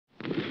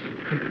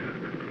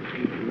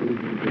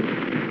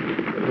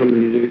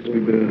many days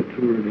we've been on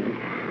tour now?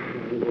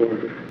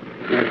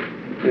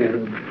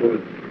 4.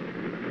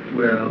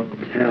 Well,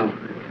 hell.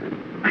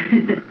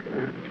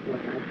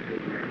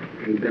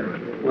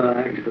 Well,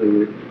 actually,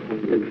 we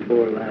did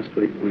 4 last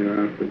week. We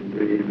were off for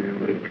 3, and then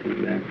we came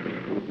back for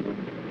 4.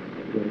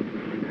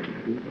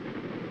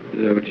 Is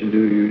that what you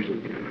do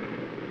usually?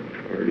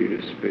 Or do you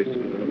just space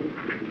it out?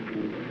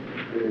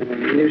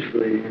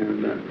 Usually,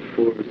 about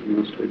 4 is the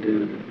most we do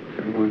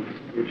at once,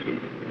 usually.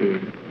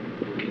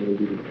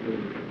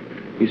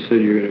 You said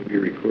you're going to be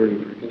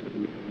recording pretty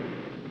soon.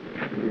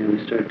 Yeah, we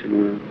start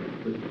tomorrow.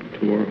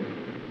 Tomorrow?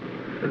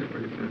 that's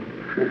pretty soon.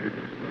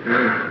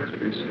 Yeah, that's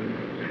pretty soon.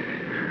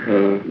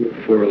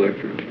 For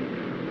Elektra.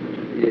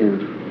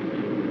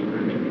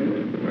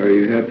 Yeah. Are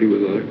you happy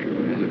with Elektra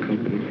as a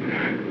company?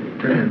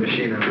 Brilliant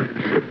machine on it.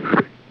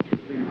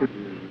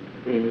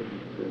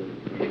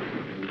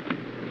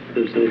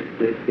 Because they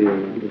feel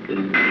like,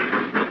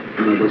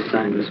 they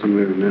signed us when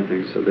we were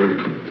nothing, so they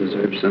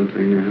deserve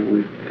something.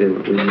 We feel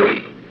that we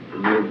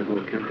made the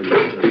whole company.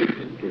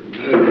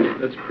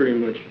 That's pretty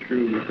much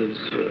true because,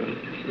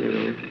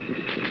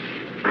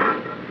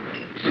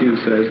 see the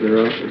size of their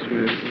office,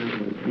 man.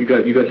 You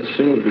got the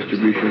single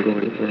distribution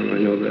going for them, I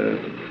know that.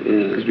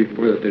 Yeah. Because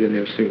before that they didn't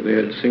have singles. They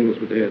had singles,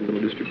 but they had no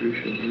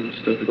distribution.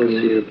 Stuff that Most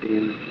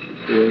European.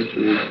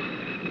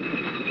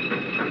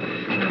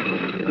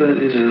 But,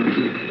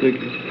 Thank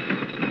you.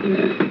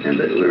 yeah,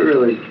 but we're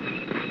really,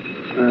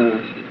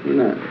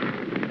 we're not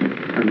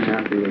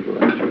unhappy with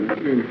Elektra.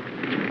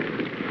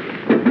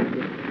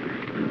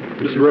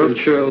 Does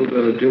Rothschild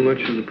do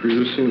much of the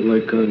producing,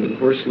 like on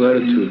Horse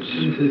Latitudes?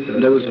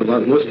 That was a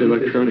lot, mostly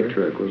electronic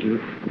track, wasn't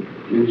it?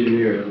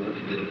 Engineer.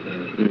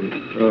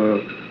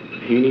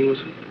 Heaney was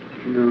it?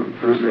 No,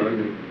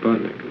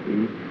 Botnick.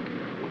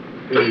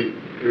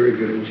 Very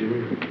good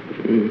engineer.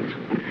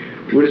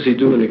 What does he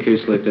do in a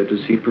case like that?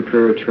 Does he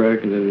prepare a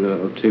track and then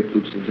tape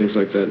loops and things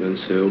like that and then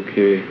say,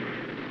 okay,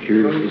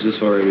 here, is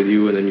this all right with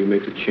you? And then you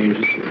make the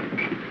changes?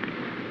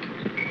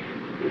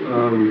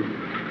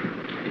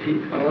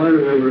 All I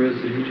remember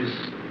is that he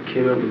just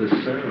came up with a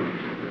sound.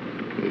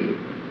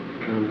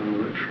 Kind of an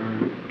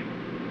electronic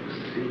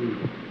C.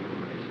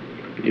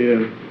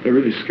 Yeah, that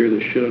really scared the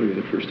shit out of me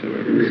the first time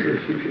I heard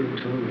it. A few people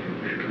told me.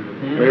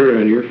 I heard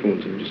it on earphones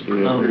and just,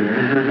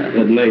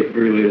 at night,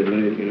 very late at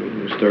night, it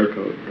was dark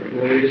out. Right?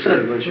 Well, we just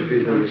had a bunch of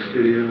people in the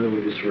studio and we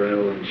just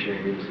rattled on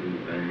chains and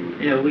banged.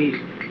 Yeah,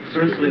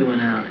 first we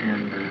went out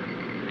and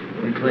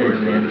we played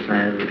on the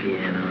inside of the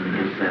piano and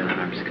the inside of the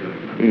harpsichord.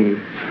 And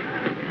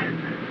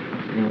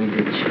then we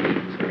did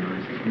chains and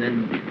noise. And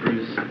then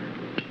Bruce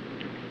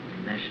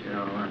meshed it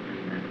all up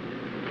and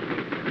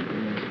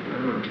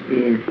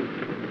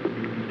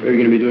Are you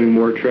going to be doing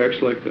more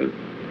tracks like that?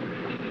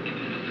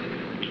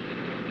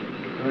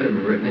 I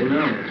haven't written any. I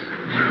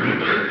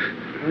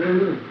don't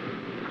know.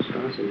 It's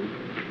awesome.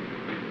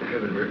 I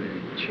haven't written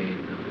any chain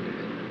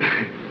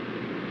nowadays.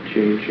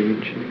 Chain.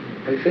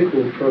 I think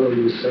we'll probably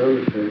use sound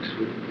effects,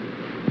 but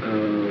I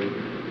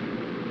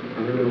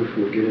don't know if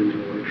we'll get into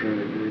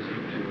electronic music too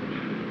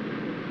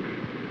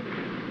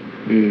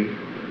much.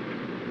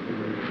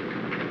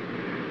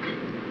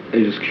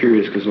 I'm just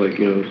curious because, like,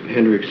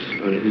 Hendrix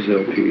on his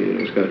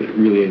LP, has got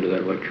really into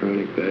that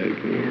electronic bag.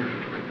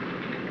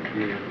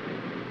 Yeah.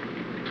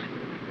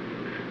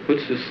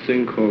 What's this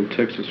thing called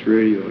Texas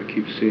Radio I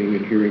keep seeing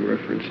and hearing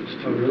references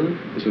to? Oh, really?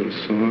 Is it a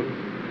song?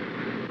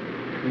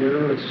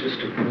 No, it's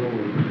just a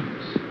poem.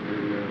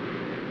 And,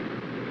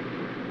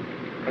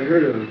 I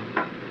heard a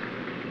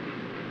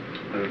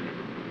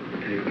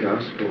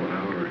gospel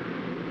hour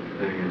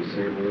thing in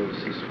St. Louis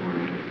this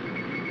morning.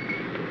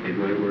 It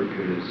might work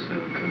good as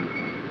kind of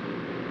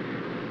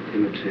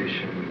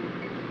imitation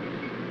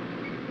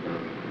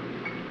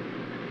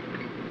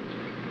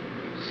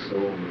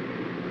soul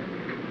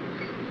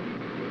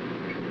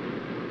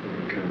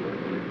kind of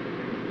like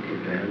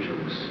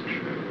evangelist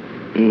track.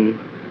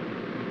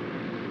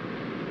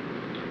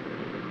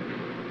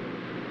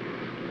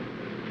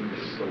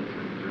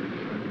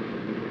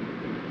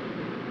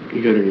 You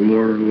got any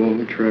more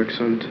long tracks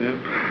on tap?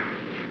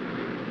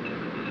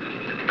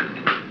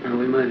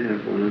 We might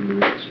have one on the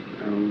next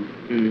album.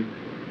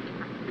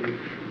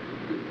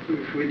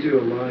 If we do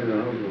a live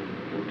album,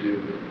 we'll do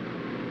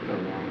a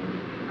long one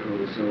called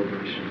The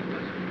Celebration of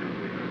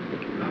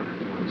Densmore. About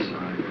one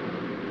side.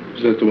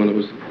 Is that the one that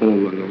was the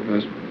poem on the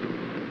last?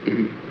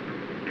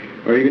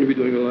 Are you going to be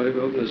doing a live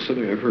album? That's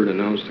something I've heard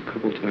announced a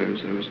couple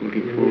times, and I was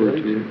looking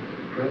forward to it.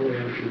 Probably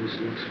after this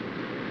next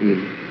one.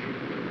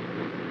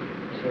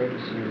 It's hard to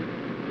say.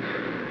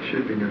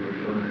 Should be number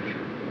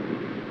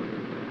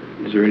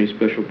 5. Is there any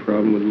special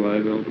problem with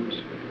live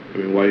albums? I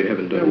mean, why you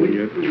haven't done one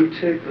yet? We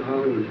take the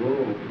Hollywood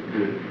Bowl.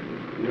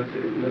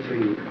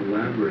 Nothing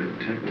elaborate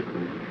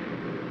technically.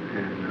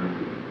 And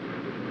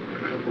a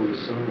couple of the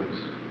songs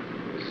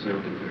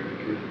sounded very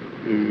good.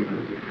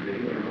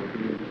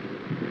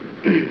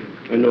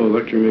 I know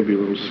Elektra may be a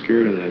little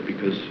scared on that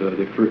because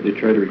they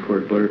tried to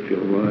record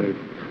Butterfield live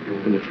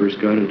when they first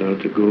got him down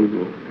to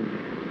Go-Go.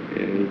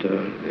 And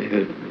they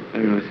had I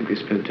don't know, I think they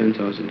spent $10,000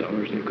 and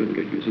they couldn't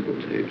get usable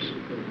tapes.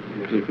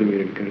 Because they couldn't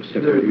get any kind of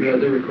separation.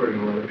 They're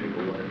recording a lot of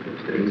people live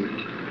these days.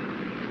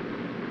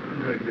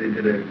 Like they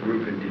did a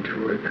group in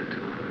Detroit not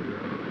too long ago.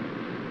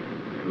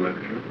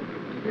 Elektra?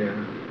 Yeah.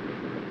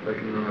 Like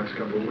in the last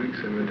couple of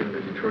weeks, I went down to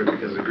Detroit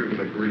because the group's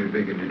like really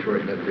big in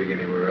Detroit, not big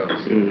anywhere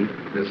else.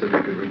 They said they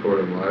could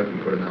record them live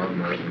and put an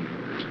album out and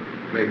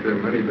make their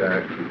money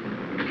back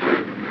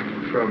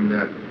from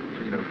that,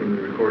 you know, from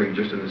the recording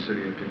just in the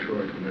city of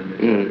Detroit, and then they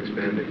started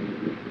expanding.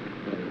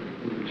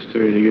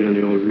 Starting to get on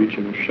the old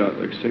regional shot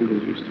like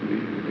singles used to be.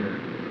 Yeah.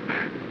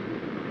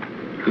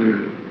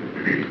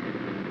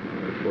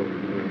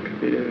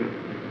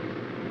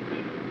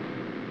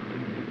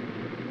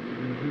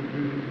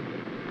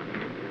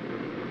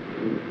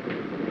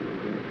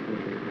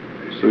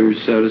 So you're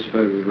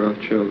satisfied with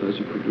Rothschild as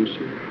a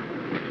producer?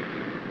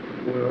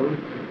 Well,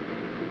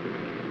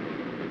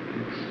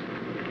 it's,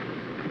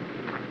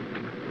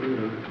 you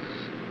know,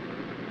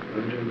 I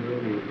don't know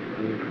any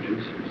other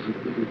producers.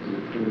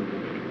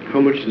 How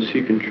much does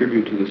he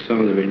contribute to the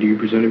sound? I mean, do you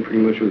present him pretty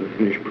much with a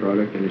finished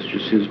product and it's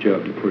just his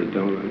job to put it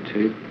down on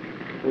tape?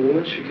 Well,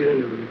 once you get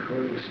into the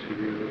recording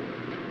studio,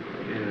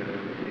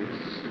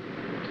 it's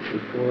the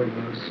four of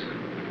us,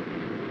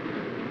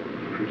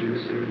 the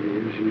producer, the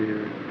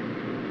engineer,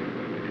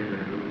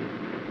 and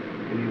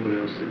anyone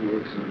else that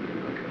works on it,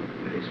 like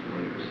bass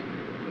players.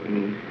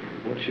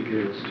 Once you get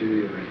in the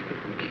studio, I think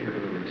we can't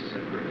really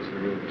separate. It's a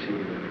real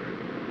team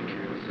effort. We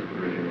can't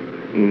separate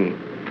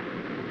anything.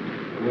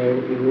 Well,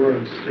 when we're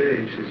on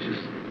stage, it's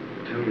just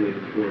totally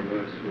the four of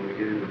us. When we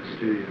get into the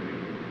studio,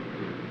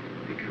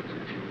 it becomes a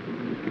team.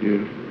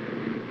 Yeah.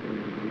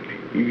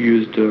 You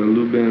used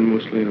Lou Band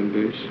mostly on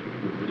bass. Is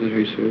that how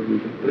you say it,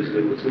 Lou Band?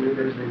 What's the new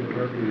guy's name?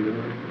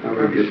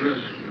 Harvey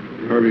Brooks.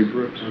 Harvey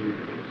Brooks.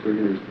 We're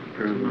going to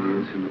probably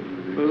use him over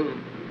the next.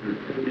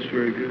 Oh, he's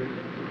very good.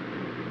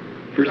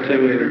 First I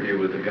time had I an ever... interview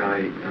with a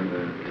guy on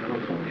the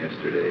telephone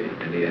yesterday,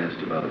 and he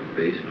asked about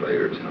bass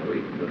players, what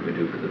we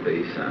do for the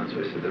bass sound. So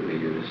I said that we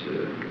use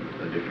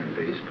a different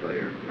bass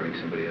player, bring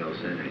somebody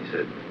else in. And he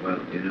said, well,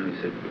 you know, he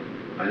said,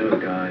 I know a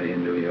guy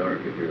in New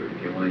York, if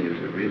you want to use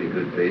a really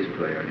good bass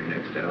player on your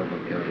next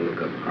album, you have to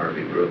look up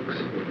Harvey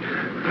Brooks.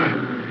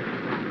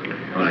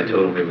 When I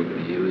told him we were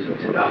going to use him,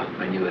 he said, oh,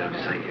 I knew it, I'm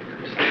psychic.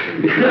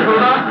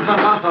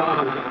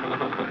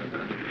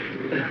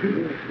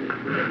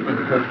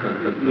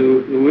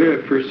 The way I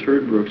first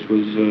heard Brooks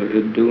was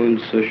at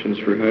Dylan's sessions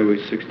for Highway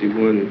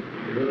 61.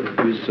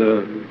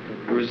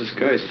 There was this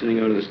guy sitting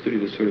out in the studio,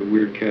 this sort of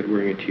weird cat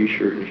wearing a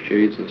t-shirt and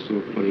shades and this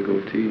little funny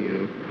goatee, you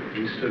know.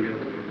 You still got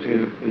them.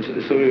 Yeah, and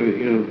somebody,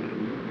 you know,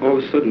 all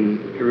of a sudden,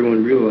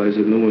 everyone realized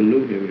that no one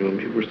knew him, you know, and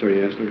people were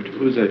starting asking,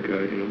 who's that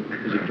guy, you know,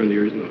 is he a friend of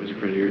yours? No, is he a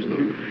friend of yours? No.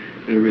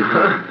 And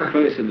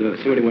finally said,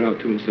 somebody went out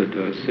to him and said,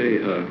 you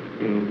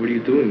know, what are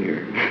you doing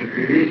here?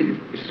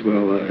 He says,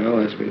 well, Al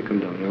asked me to come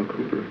down, Al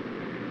Cooper.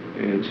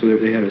 And so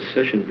they had a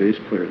session bass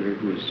player there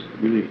who was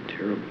really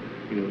terrible.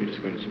 You know, he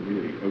just got some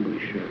really ugly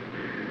shit.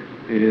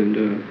 And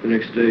the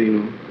next day,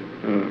 you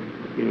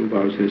know,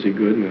 Bob said, is he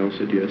good? And Al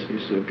said, yes. And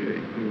he said, okay.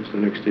 And so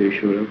the next day he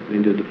showed up, and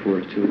he did the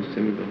Forest Hills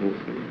thing, the whole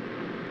thing.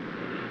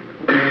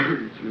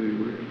 It's really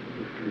weird.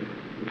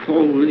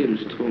 Paul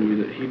Williams told me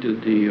that he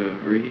did he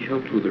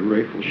helped with the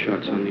rifle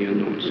shots on the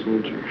Unknown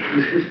Soldier.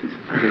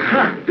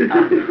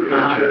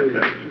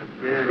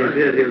 Yeah, he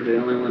did. He was the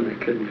only one that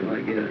couldn't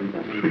quite get him.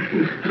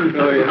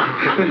 Oh, yeah.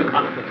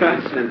 I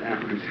spent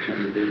hours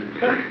trying to do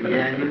that.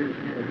 Yeah, he was...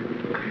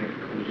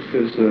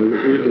 Because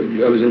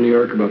I was in New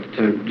York about the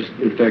time, just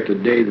in fact the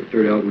day the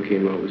third album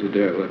came out was the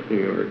day I left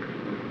New York.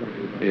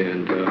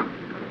 And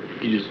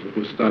he just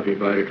was stopping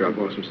by to drop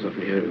off some stuff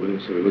and he had it with him,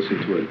 so we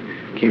listened to it.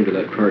 Came to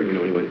that part, you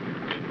know, and he went,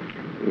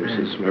 this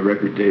is my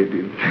record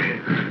debut.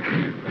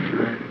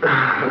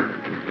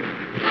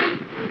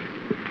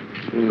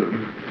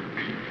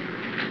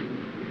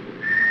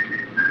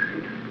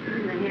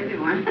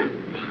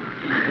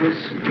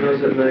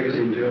 How's that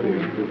magazine doing?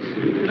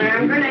 But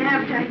I'm going to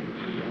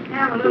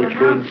have a little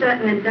help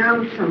setting it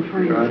down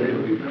someplace. Will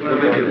you help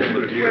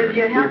me?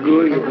 You're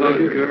going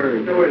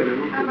avant-garde.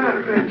 How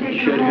about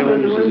taking Chet a hold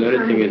of Helms the is one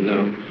editing it side?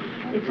 now.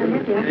 It's a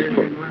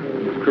little.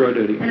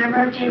 Crawdaddy. And I've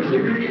got changed to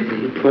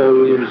Paul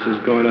Williams has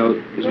gone out,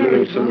 is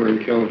living somewhere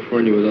in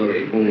California without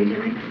a phone,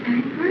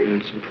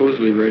 and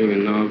supposedly writing a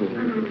novel.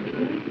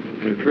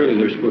 And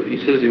apparently he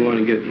says he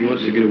wants to get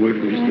away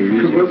from just the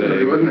music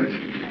bag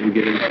and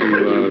get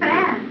into,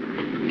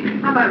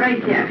 How about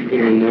right there?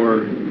 you know,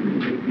 more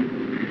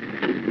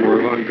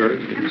avant-garde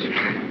things.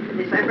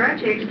 This I brought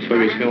you. So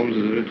I guess Helms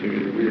is editing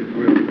it.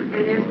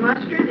 And there's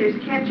mustard, there's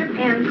ketchup,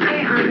 and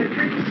say on the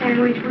turkey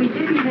sandwich we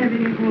didn't have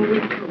any whole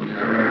wheat toast.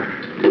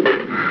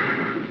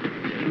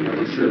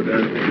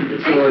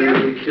 That's all I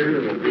really cared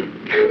about.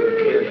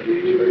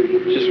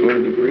 Just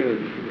wanted the bread.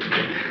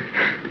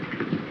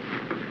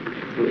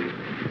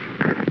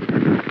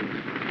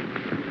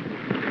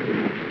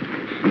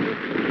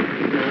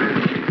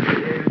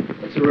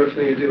 That's a rough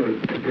thing to do. When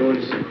you go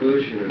into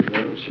seclusion and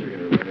lunch, you're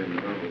going to run into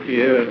problems.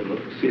 Yeah.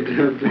 Sit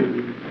down.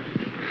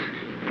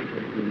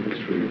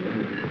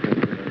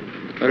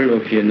 I don't know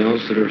if he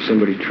announced it or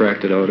somebody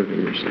tracked it out of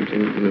him or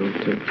something, you know.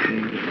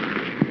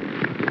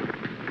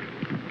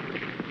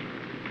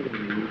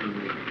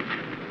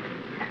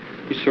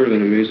 He's sort of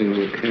an amazing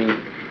little cat.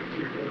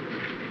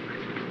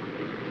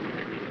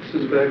 This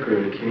is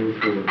background. He came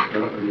from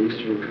an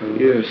eastern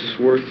college. Yeah,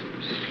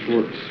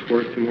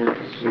 Swarthmore,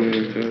 something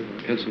like that,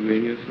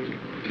 Pennsylvania, I think.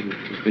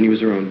 And he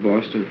was around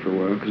Boston for a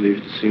while because they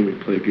used to see me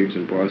play gigs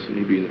in Boston.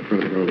 He'd be in the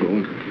front row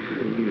going,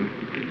 you know.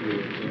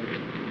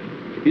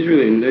 He's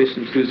really a nice,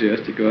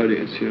 enthusiastic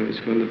audience, you know. He's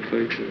fun to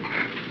play to.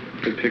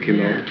 I'd pick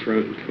him out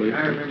front and play.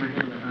 I remember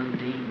him at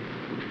Undine.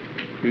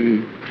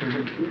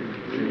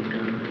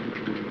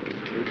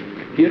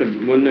 He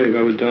had one night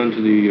I was down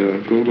to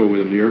the Go-Go with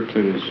him. The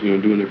airplane was, you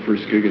know, doing their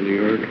first gig in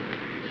New York,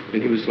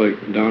 and he was like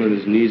down on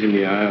his knees in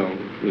the aisle,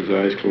 with his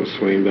eyes closed,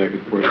 swaying back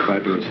and forth,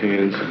 clapping his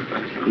hands.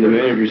 And the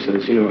manager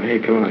says, you know, hey,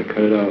 come on,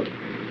 cut it out.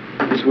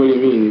 He says, what do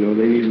you mean? You know,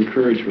 they need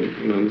encouragement.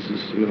 You know, this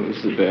is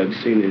a bad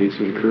scene. They need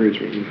some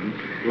encouragement. You know?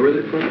 Where are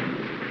they from?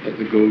 At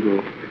the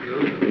Go-Go.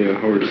 Yeah,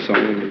 Howard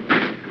Solomon.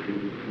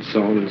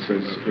 Solomon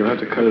says, you'll have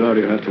to cut it out.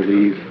 You'll have to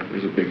leave.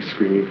 There's a big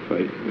screaming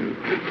fight. You know?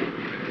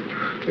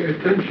 Pay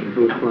attention.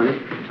 Who was playing?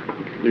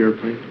 The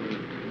airplane.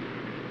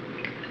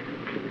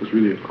 It was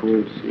really a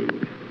cold scene.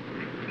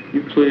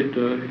 You played,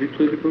 have you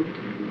played the Go-Go?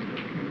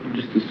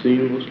 Just the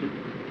scene mostly?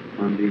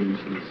 On being the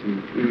scene.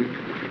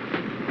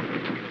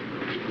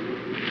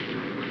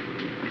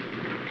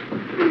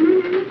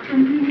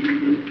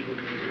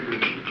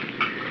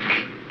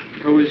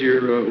 How was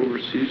your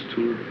overseas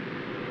tour?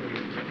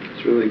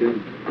 It's really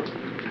good.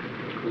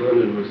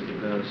 London was the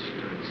best,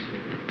 I'd say.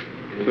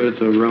 But at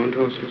the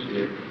Roundhouse, was it?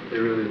 Yeah, they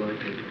really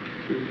liked it.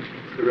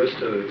 The rest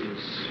of it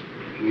was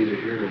neither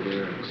here nor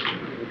there. So.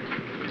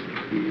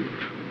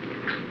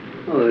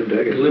 Oh, they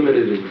dug it.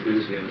 Limited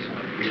enthusiasm.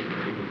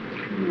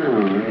 No, I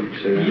would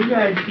say that. You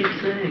guys keep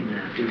saying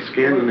that. In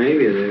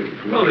Scandinavia, they...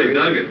 Well, they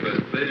dug it, but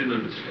they didn't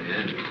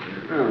understand it.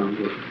 Oh,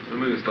 but... I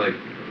mean, it's like,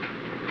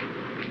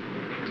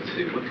 let's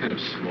see, what kind of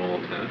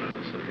small town?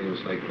 Something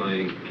was like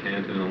playing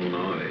Canton,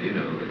 Illinois, you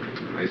know, the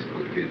high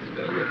school kids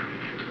dug it.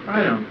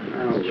 I don't think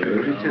Oh, that's true.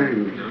 every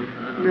time. No?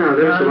 No,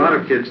 there was a lot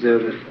of kids there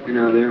that, you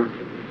know, they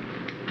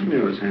knew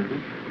what was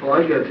happening. Well,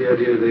 I got the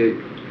idea they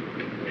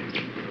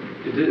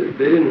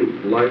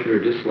didn't like it or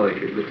dislike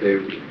it, but they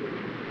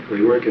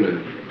weren't gonna.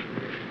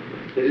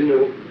 They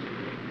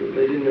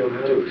didn't know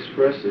how to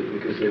express it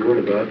because they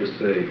weren't about to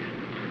say,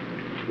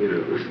 you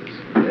know, this is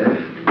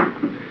bad.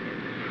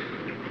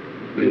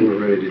 They weren't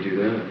ready to do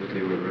that, but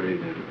they weren't ready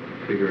to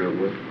figure out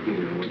what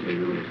they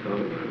really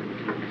thought about it.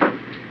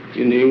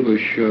 In the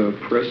English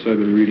press I've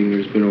been reading,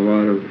 there's been a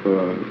lot of,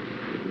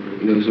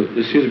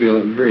 there seems to be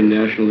a very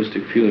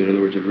nationalistic feeling. In other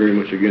words, they're very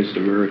much against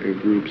American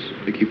groups.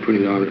 They keep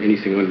putting on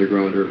anything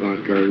underground or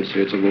avant-garde and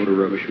say it's a load of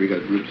rubbish. We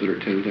got groups that are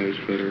 10 times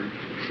better.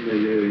 They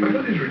do, I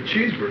thought these were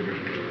cheeseburgers.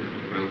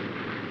 Well,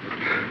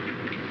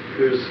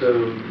 There's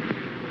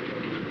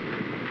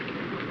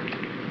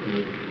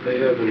they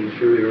have an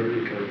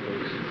inferiority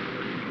complex.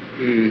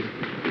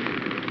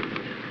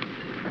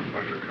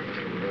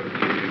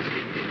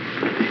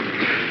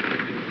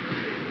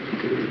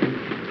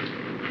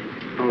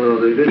 Although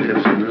they did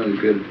have some really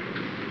good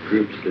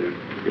groups there.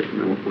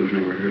 We've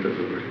never heard of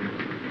over here.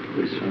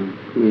 We saw.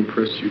 Who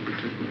impressed you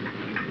particularly?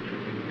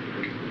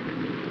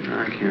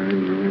 I can't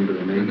even remember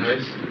the names.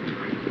 nice.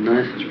 The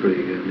Nice is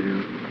pretty good,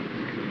 yeah.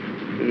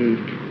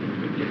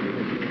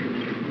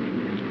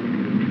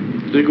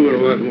 They go in a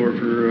lot more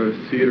for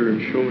theater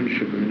and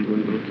showmanship in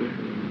England, don't they?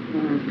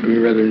 I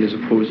mean, rather than as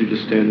opposed to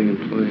just standing and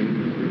playing.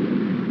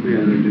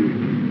 Yeah, they do.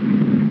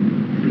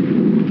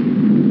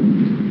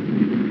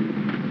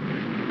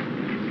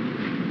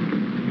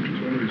 It's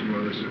one reason why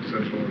they're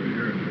successful over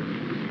here and they're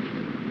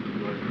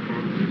live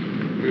performances.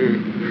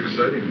 They're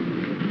exciting.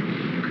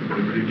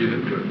 Everybody get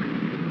into it.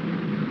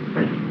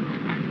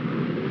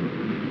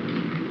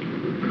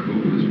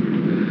 Cool was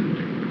pretty bad.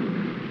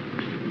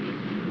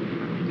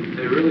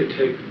 They really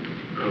take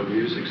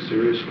music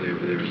seriously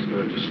over there. It's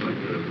not just like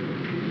the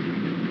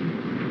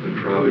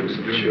province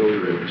of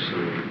children or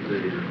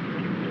something.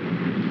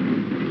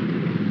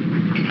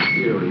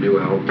 A new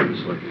album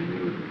is like a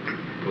new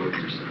book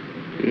or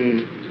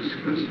something.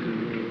 Discuss it.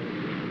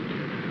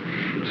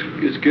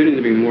 It's getting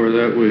to be more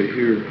that way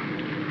here.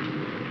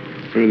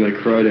 I mean, like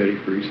Crawdaddy,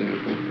 for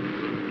example.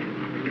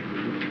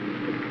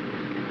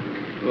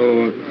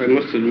 Oh, I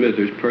must admit,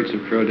 there's parts of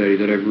Crawdaddy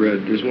that I've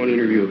read. There's one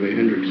review of a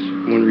Hendrix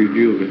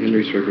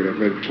record I've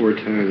read 4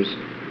 times,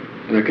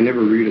 and I can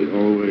never read it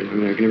all the way. I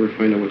mean, I can never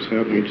find out what's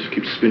happening. It just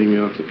keeps spinning me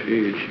off the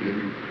page. You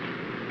know?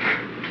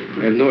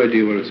 I have no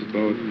idea what it's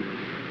about.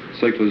 It's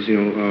like those,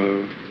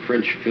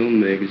 French film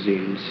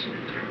magazines,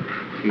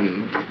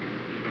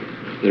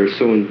 that are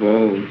so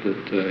involved that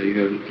you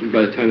have,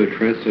 by the time they're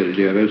translated,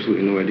 you have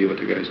absolutely no idea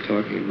what the guy's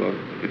talking about,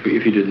 if you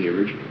did in the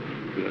original.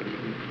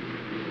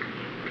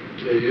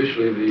 Yeah,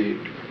 usually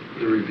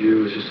the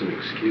review is just an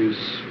excuse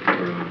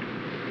for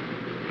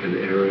an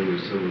error in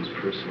someone's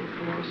personal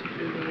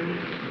philosophy about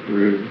anything.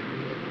 Right.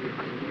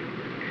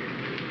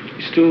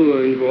 You still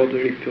involved in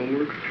any film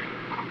work?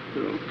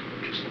 No,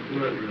 just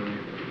not really.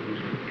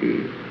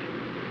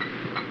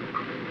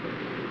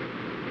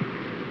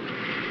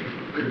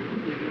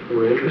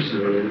 We're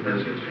interested in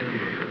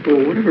it.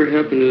 Well, whatever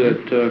happened to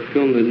that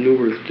film that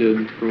Unearthed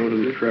did for one of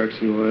the tracks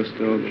in the last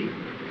album?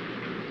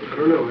 I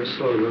don't know. I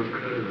saw a rough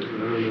cut of it. I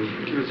don't know.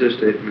 It was just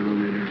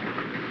 8mm.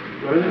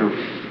 Right.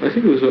 I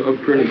think it was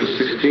upprinted to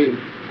 16,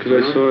 because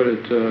I saw it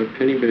at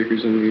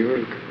Pennybaker's in New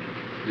York.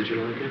 Did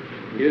you like it?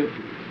 Yeah.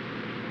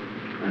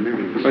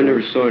 I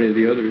never saw any of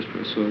the others,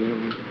 but I saw that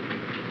one.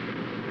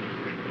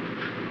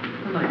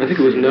 I think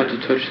it was Not to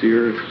Touch the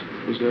Earth.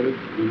 Was that it?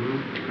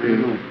 Mm-hmm. I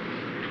don't know.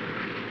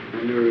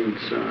 I never even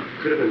saw it.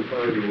 Could have been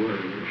 5 to 1.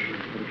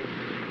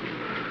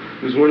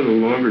 It was one of the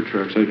longer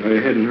tracks. I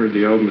hadn't heard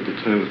the album at the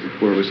time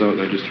before it was out,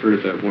 and I just heard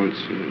it that once,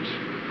 and it's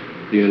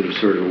the end of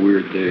sort of a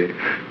weird day.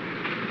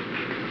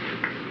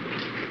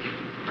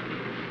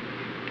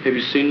 Have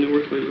you seen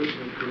Unearthed lately?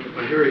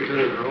 I hear he cut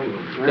an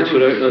album. That's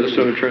what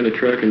I'm trying to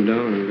track him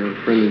down. I've got a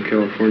friend in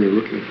California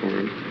looking for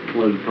him.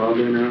 Was it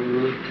probably an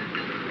album?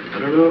 I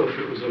don't know if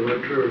it was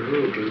Elektra or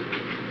who, but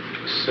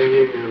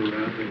singing and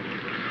rapping.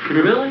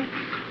 Really?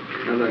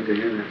 I'd like to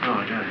hear that. Oh,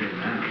 I gotta hear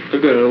that.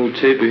 I've got an old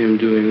tape of him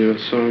doing a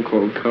song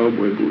called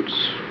Cowboy Boots.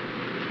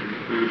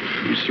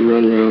 I used to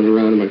run around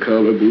in my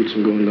cowboy boots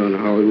and going down to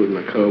Hollywood in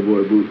my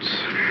cowboy boots.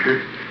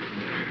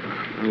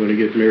 I'm going to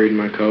get married in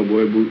my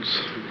cowboy boots.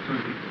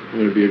 I'm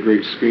going to be a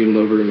great screen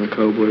lover in my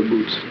cowboy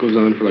boots. It goes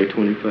on for like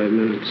 25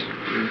 minutes.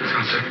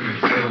 Sounds like a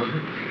good song.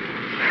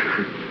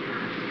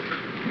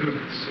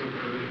 That's so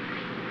good.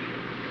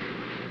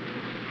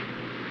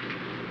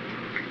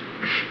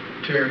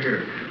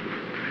 Here.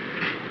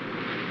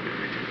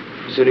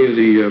 Has any of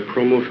the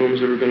promo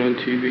films ever been on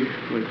TV?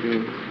 Like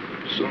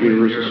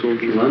Universal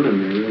Soldier? In London,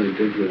 they really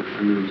did the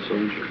Unknown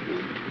Soldier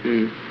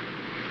film.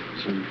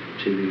 Some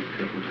TV a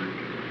couple times.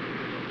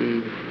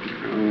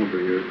 All over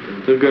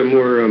Europe. They've got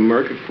more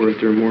market for it.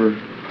 There are more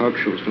pop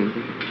shows, don't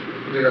they?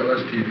 They got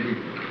less TV.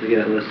 They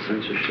got less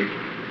censorship.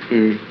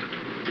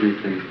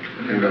 Anything.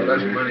 And they've got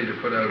less money to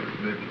put out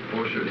the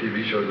bullshit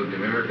TV shows that the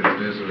Americans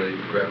do, so they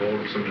grab hold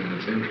of something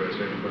that's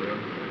interesting and put it out.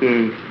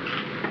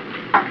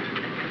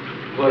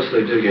 Plus,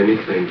 they dig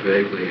anything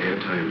vaguely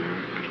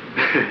anti-American.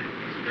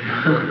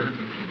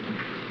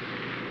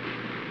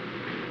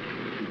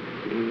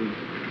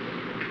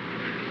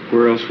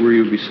 Where else were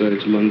you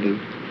besides London?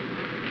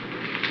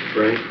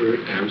 Frankfurt,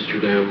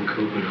 Amsterdam,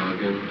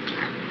 Copenhagen,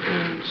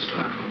 and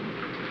Stockholm.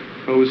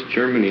 How was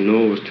Germany?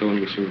 Noah was telling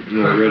me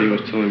Redding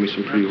was telling me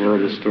some pretty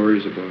horrible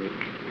stories about it.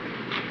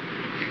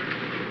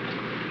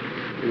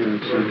 Yeah,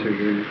 it's not too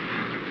great.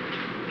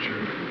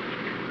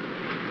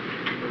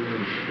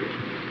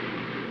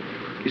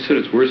 He said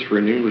it's worse for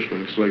an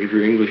Englishman. It's like if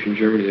you're English in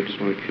Germany, they just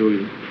want to kill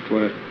you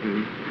flat.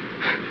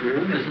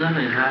 There's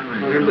nothing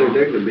happening. I heard they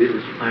dig the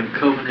Beatles. Like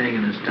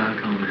Copenhagen and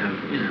Stockholm have,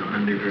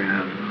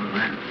 underground and all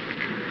that.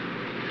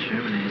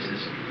 Germany is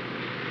just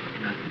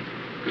nothing.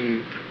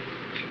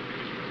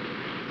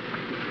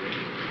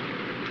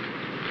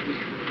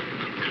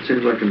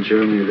 Seems like in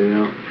Germany they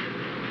don't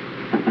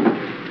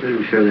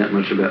care that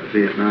much about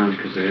Vietnam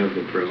because they have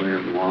the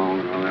Berlin Wall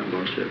and all that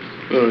bullshit.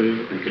 Oh,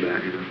 yeah. Think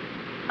about,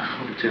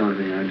 It's the only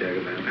thing I dig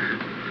about.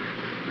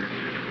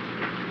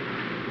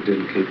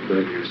 Didn't keep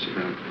bugging us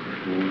about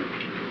war.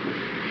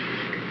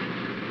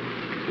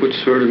 What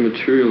sort of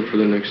material for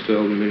the next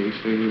album?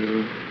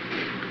 Anything?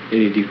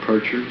 Any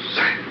departures?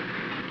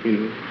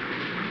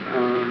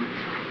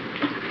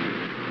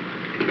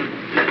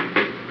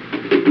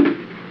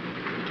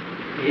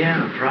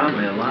 Yeah,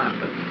 probably a lot,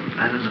 but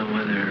I don't know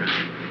whether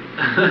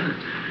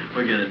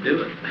we're going to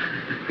do it.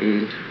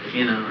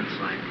 It's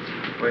like,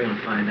 we're going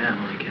to find out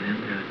when we get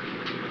into it.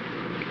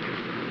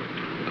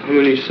 How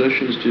many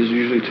sessions does it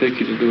usually take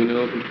you to do an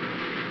album?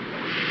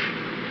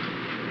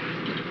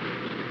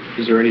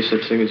 Is there any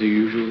such thing as a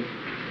usually?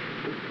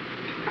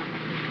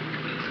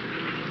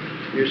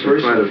 Your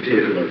first one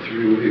took about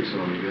 3 weeks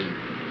altogether.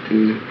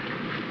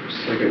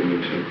 Second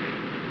one took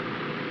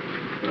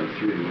about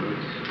 3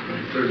 months. The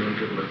third one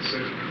took about 6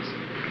 months.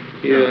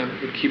 Yeah,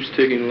 it keeps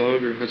taking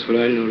longer. That's what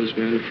I noticed,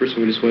 man. The first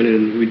one we just went in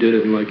and we did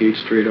it in like 8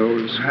 straight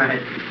hours.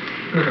 Right.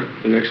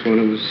 The next one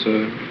it was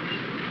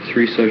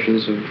 3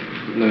 sessions of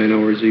 9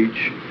 hours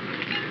each.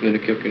 And then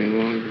it kept getting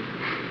longer.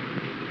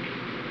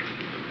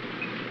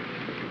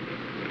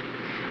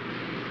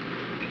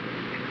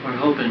 We're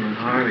hoping with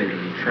Harvey that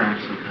the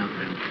tracks will come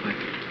real quick.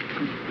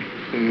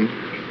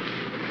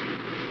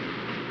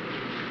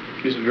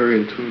 He's a very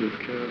intuitive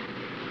cat.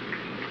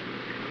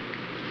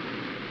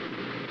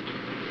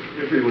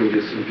 Everyone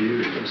gets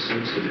imbued with a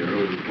sense of their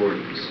own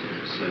importance.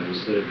 So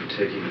instead of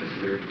taking the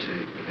 3rd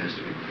tape, it has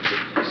to be the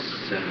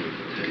 57th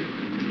tape.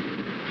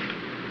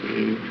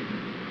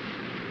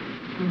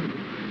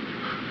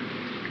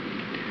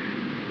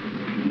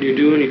 Do you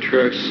do any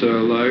tracks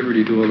live, or do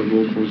you do all the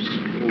vocals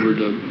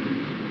overdubbed?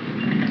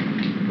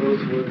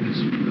 Both ways,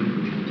 but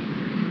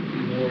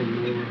more and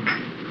more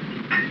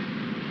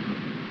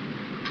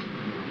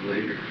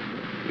later.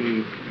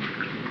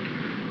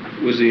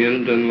 Was the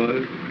end done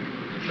live?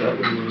 That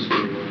one was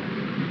done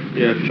live.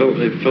 Yeah,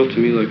 it felt to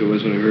me like it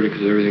was when I heard it,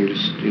 because everything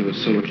just, you know,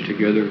 so much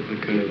together, the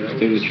kind of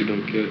thing that you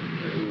don't get.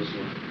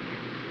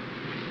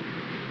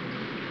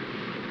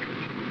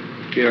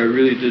 Yeah, I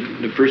really did.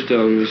 The first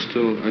album is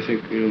still, I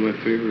think, you know, my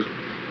favorite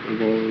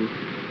of all of them.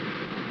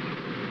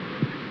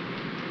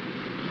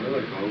 I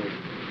like all of them.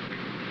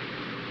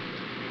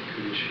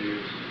 Couldn't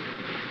choose.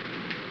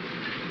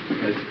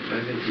 I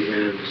think the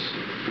end is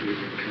pretty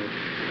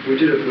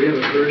good. We have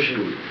a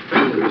version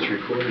that was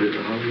recorded at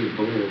the Hollywood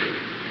Bowl.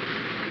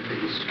 I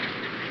think it's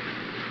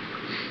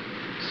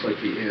like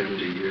the end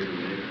a year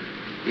later.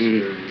 It's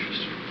very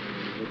interesting.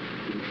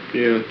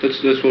 Yeah,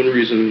 that's one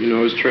reason, you know,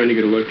 I was trying to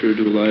get Elektra to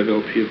do a live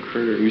LP of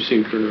Koerner. You've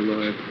seen Koerner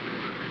live,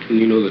 and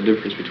you know the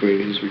difference between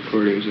his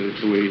recordings and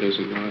the way he does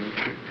them live.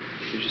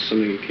 It's just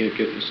something you can't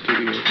get in the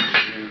studio,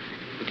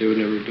 but they would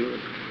never do it.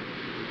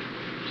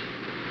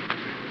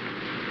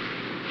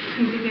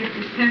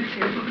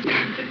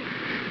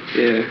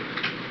 Yeah.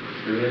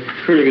 Really?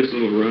 Koerner gets a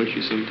little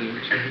raunchy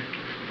sometimes.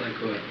 Like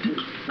what?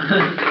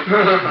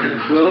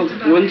 Well,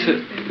 one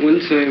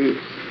time,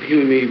 him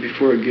and me,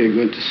 before a gig,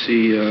 went to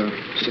see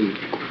some,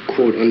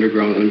 quote,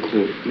 underground,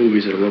 unquote,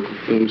 movies at a local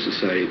film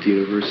society at the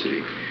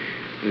university.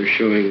 They're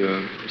showing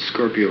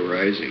Scorpio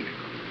Rising.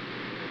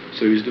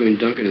 So he was doing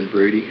Duncan and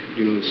Brady. Do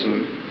you know the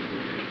song?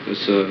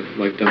 It's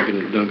like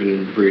Duncan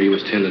and Brady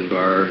was tending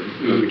bar,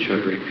 and Duncan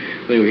shot Brady.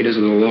 But anyway, he does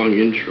a little long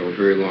intro,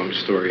 very long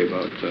story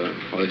about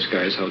all these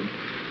guys, how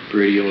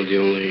Brady owned the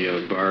only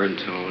bar in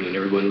town, and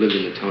everyone lived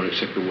in the town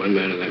except for one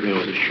man, and that man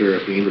was a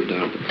sheriff, and he lived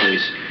down at the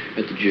place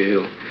at the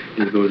jail.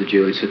 And he'd go to the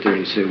jail, he'd sit there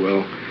and he'd say,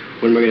 well,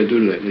 what am I going to do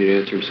tonight? And he'd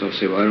answer himself,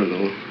 say, well, I don't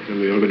know. I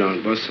mean, I'll go down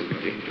and bust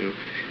somebody. You know,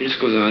 he just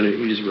goes on and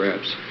he just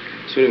raps.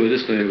 So anyway,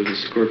 this night it was a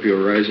Scorpio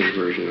Rising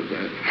version of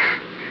that.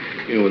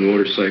 You know, with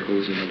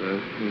motorcycles and you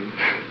know,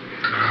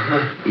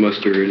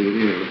 mustard and,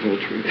 you know, the whole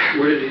trip.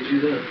 Where did he do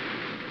that?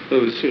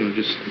 It was, you know,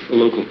 just a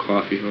local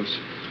coffee house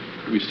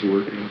we used to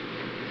work in.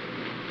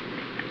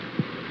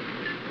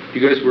 You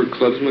guys work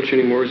clubs much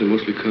anymore, or is it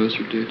mostly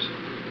concert dates?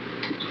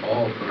 It's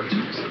all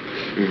concerts.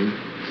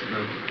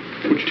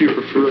 Which do you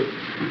prefer?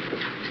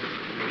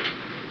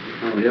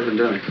 Oh, we haven't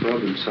done a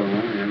club in so long,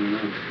 I don't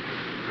know.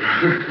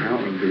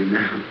 That would be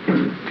now.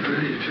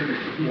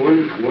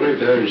 One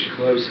advantage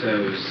clubs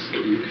have is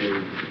you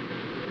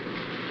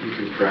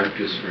can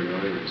practice for an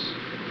audience.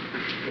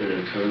 And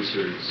in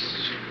concerts,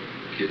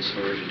 it gets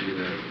hard to do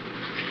that.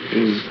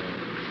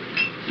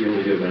 You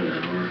only have about an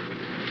hour,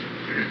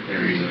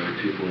 and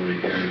people want to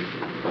hear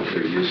what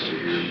they're used to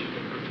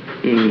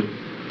hearing.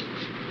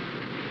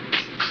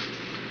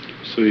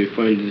 So you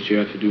find that you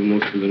have to do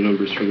most of the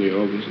numbers from the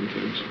albums and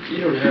things?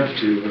 You don't have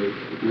to, but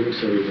it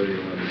makes everybody a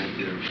lot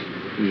happier.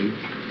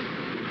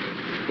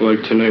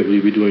 Like tonight, will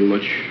you be doing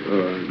much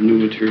new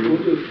material?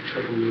 We'll do a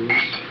couple new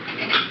ones.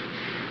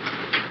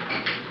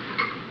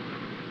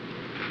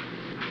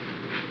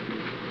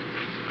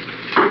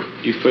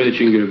 Do you find that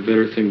you can get a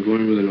better thing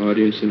going with an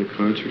audience in a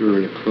concert or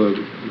in a club?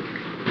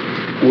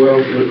 Well,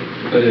 a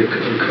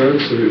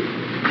concert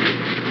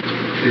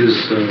is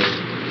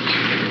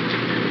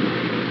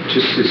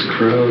just this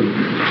crowd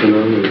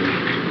phenomenon.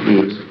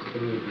 Whereas a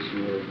club is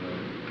more of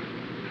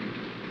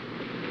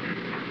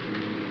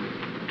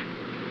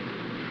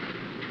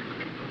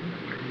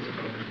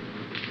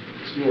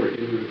it's more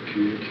intimate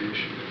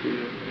communication.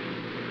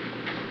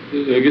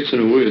 I guess in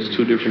a way it's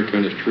two different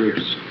kind of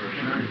trips.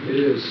 It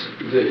is.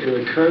 In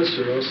a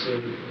concert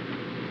also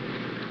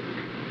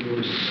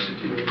more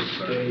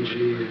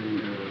stagey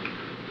and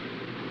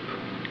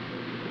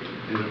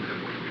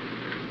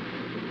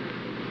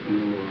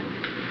more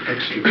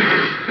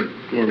extrovert.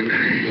 More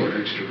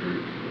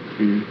extrovert.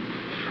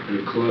 In a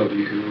club,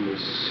 you can get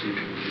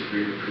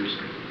very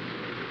personal.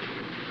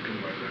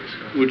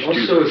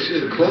 Also,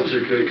 clubs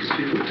are good because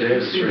people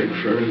dance right in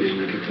front of you and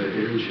you get that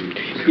energy.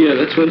 Yeah,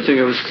 that's one thing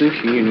I was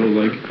thinking, you know,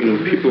 like, you know,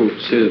 people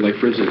say that, like,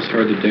 for instance, it's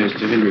hard to dance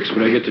to Hendrix,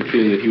 but I get the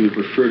feeling that he would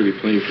prefer to be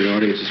playing for the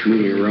audience, just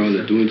moving around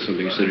and doing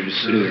something instead of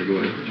just sitting there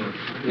going.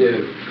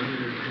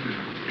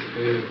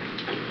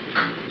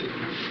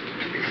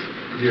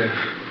 Yeah.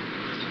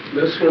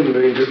 That's one of the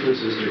main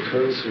differences at a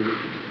concert.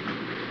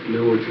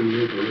 No one can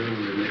move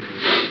around and they can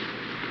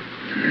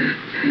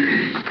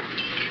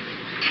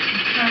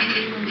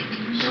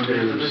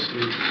stand in their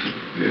seats.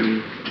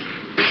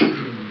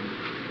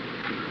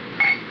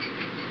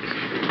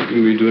 Will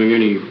you be doing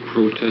any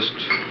protest,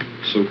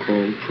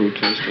 so-called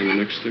protest on the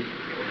next stick?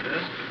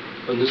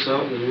 On this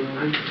album,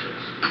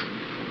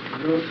 I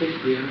don't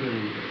think we have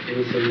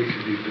anything that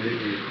could be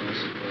vaguely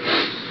classified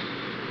as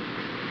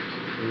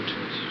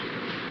protest.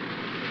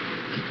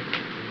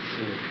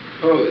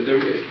 Oh,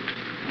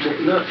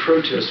 not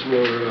protest,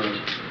 more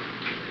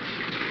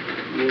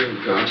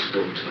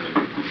gospel type.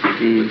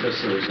 But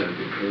that's not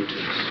exactly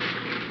protest.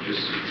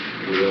 Just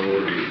we all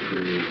want to be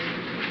free.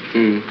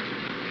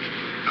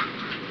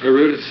 I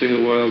read a thing a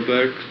while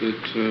back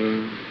that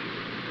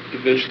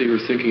eventually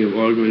we're thinking of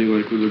augmenting,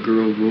 like, with a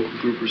girl vocal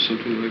group or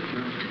something like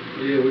that.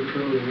 Yeah, we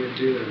probably might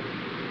do that.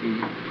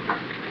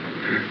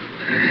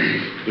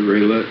 The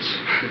Raylettes.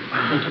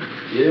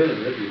 Yeah,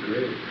 that'd be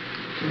great.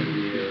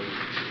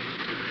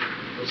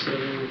 What's that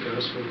name?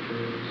 Gospel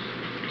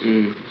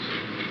Prose?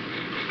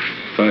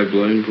 Five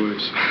Blind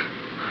Boys.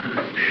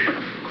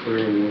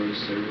 Clear Award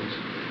Series.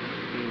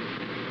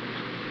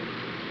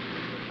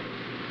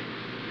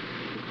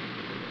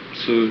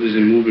 So is the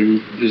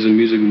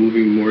music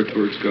moving more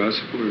towards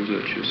gospel, or is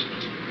that just?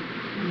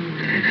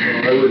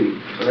 Well,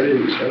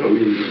 I don't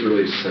mean it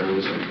really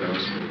sounds like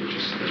gospel, but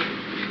just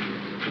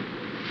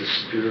the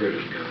spirit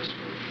of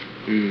gospel.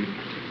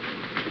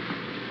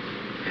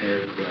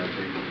 Hand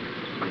clapping,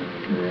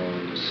 we're all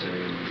in the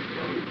same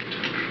boat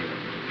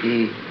type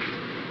thing.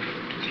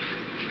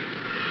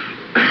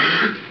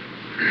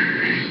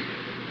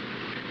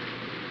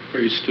 Are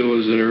you still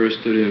as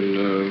interested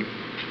in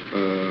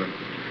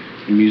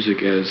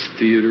music as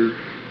theater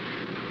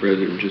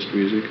rather than just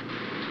music?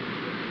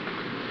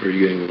 Or are you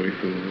getting away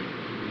from that?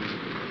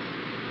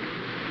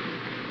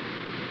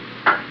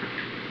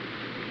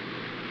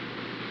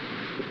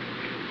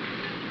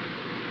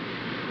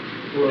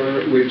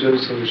 Well, we've done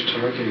so much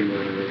talking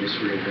about it, I guess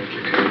we're going to have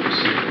to come up with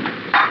something.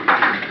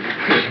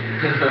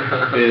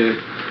 Yeah.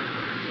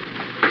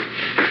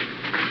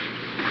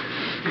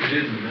 You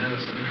did in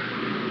Madison.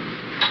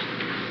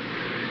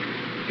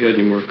 You had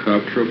any more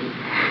cop trouble?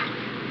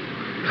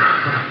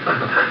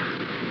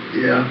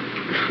 Yeah.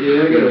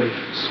 Yeah, I got a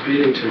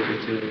speeding ticket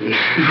today.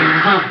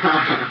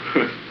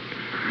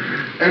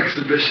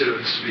 Exhibition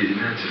of speeding,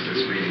 not just a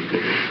speeding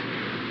ticket.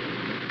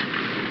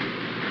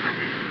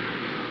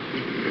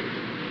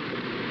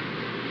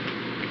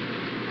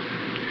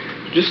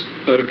 Just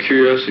out of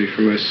curiosity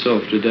for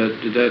myself, did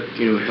that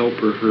help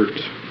or hurt?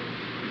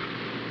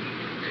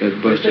 That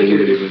I busting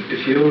think you even.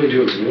 if you only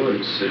do it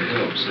once, it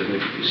helps. I think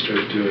if you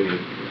start doing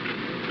it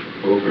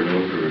over and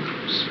over,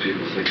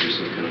 people think you're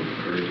some kind of a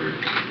pervert.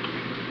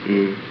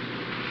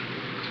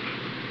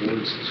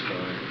 Once is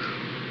fine.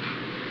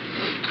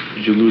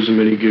 Did you lose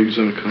many gigs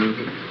on account of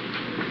it?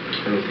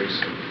 I don't think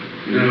so.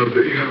 No,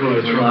 but you have a lot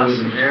of trouble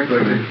with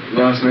them.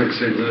 Last night in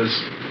St. Louis.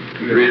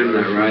 Read him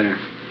that writer.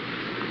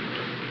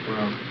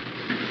 Well,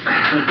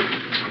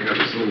 I got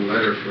this little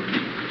letter from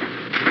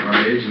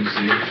our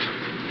agency.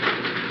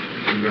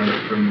 We got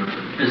it from...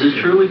 Is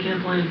it true we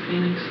can't play in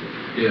Phoenix?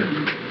 Yeah.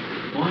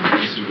 Why?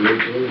 It's a great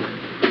tool.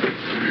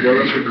 Well,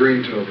 that's what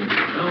Green told me.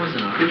 That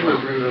wasn't our Here's my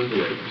fault. green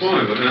envelope.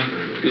 Why? What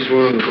happened? He's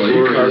one on the Well,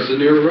 you floor. caused a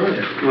near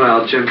riot.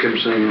 Well, Jim kept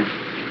saying,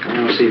 I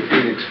want to see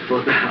Phoenix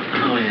flood out.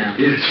 Oh, yeah.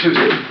 Yeah,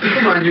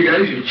 come on, you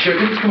guys, you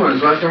chickens. Come on,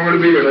 it's the last time we're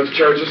going to be here. Let's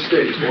charge the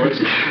stage, boys.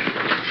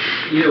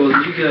 Yeah, well,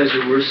 you guys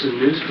are worse than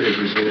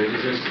newspapers,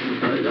 because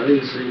I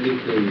didn't say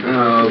anything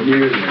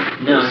near that.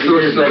 No, It's he so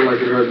did, stuff but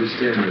like it hardly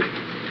stand it.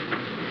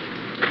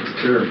 It's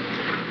terrible.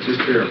 It's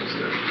just terrible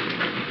stuff.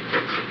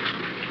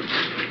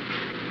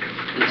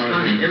 it's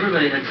funny.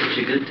 Everybody had such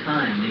a good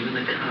time, even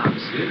the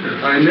cops.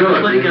 Yeah. I know.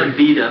 Everybody got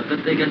beat up,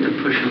 but they got to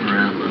push them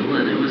around a little,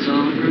 and it was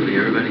all groovy.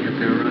 Everybody had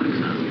their rocks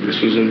on.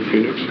 This was in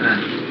Phoenix.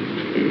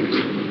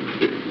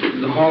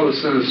 The hall has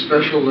sent a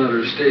special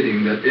letter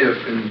stating that if,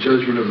 in the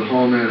judgment of the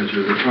hall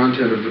manager, the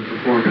content of the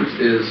performance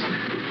is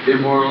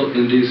immoral,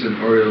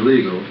 indecent, or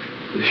illegal,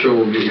 the show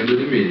will be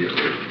ended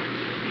immediately.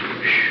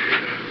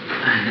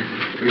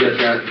 We got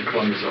that in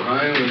Columbus,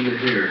 Ohio, and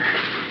here.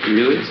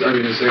 Really? I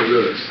mean, in St.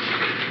 Louis.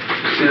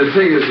 See, the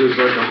thing is, there's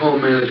like a hall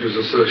managers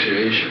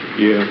association.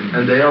 Yeah.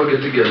 And they all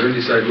get together and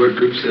decide what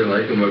groups they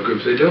like and what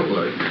groups they don't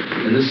like.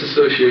 And this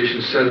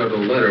association sent out a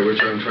letter, which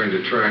I'm trying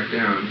to track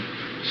down,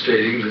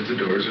 stating that the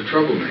Doors are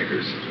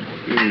troublemakers.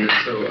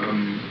 So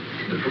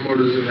the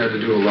promoters have had to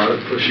do a lot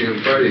of pushing and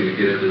fighting to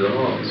get into the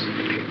halls.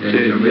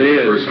 And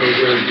make personal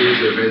guarantees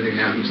that if anything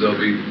happens, they'll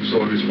be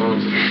solely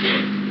responsible for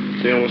it.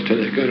 They almost had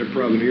that kind of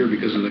problem here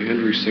because of the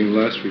Hendrix thing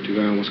last week. The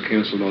guy almost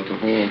canceled out the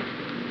hall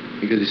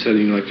because he said,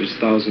 there's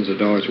thousands of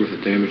dollars worth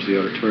of damage to the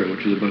auditorium,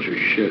 which is a bunch of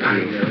shit.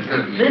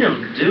 They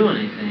don't do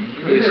anything.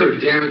 They never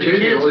damage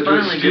anything. All The they kids do is steal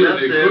finally get up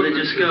the there, they equipment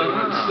just because go, they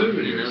want oh,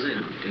 souvenirs. they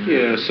don't do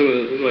Yeah, so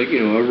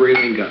a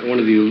railing one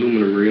of the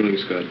aluminum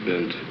railings got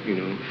bent,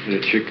 and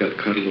a chick got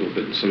cut a little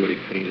bit and somebody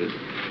fainted.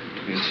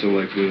 And so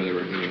they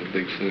were,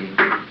 big thing.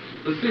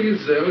 The thing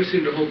is, they always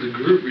seem to hold the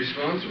group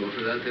responsible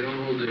for that. They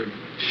don't hold their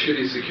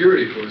shitty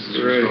security forces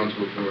Right.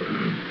 responsible for it.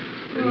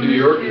 Well, In New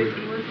York, it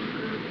wasn't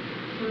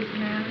the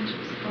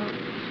manager's fault.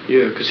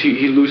 Yeah, because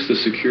he loosed the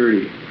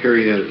security.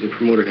 The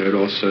promoter had it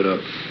all set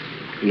up,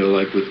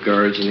 with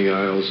guards in the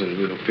aisles and,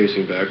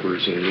 facing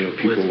backwards and,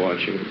 people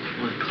watching.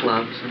 With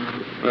clubs and all.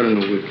 I don't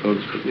know what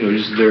clubs, but,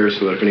 just there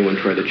so that if anyone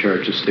tried to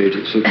charge the stage,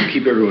 so to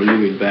keep everyone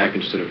moving back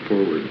instead of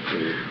forward.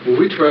 well,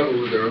 we travel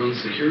with our own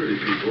security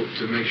people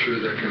to make sure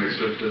that kind of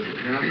stuff doesn't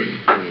happen.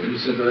 And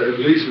so at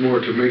least more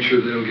to make sure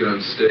they don't get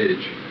on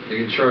stage. They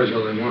can charge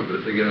all they want,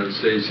 but if they get on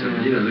stage, then,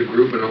 the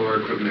group and all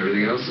our equipment and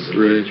everything else is in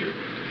Right. danger.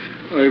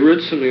 I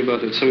read something about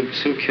that. Some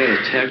cat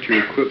attacked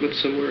your equipment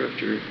somewhere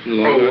after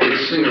Long Oh, Island. in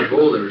Singer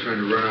Bowl, they were trying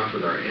to run off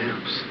with our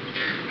amps.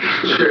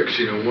 These chicks,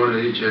 one on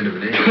each end of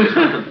an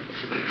amp.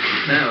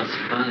 That was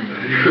funny.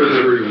 It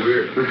was pretty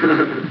weird.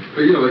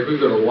 But,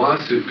 we've got a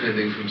lawsuit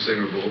pending from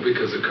Singer Bowl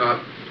because a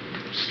cop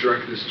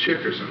struck this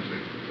chick or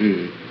something.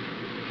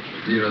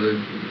 you know,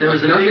 there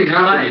was a nothing big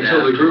happened fight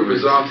until the group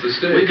was afterwards. off the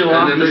stage. We go and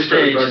off then the they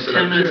started stage. busting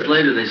 10 up minutes chairs.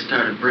 later, they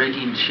started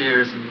breaking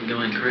chairs and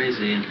going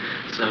crazy, and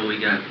so we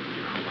got a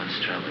whole bunch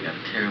of trouble. We got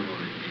a terrible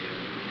review.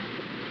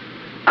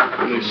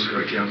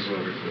 Got council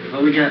over for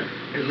Well, we got.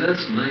 Hey,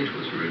 last night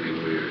was really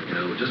weird. You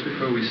know, just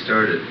before we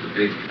started, the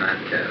big fat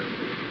cat,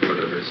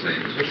 whatever his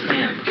name is. What's his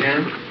name?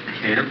 Camel.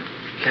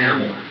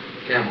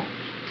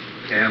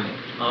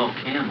 Oh,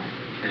 Camel.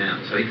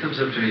 Cam. So he comes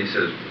up to me and he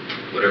says,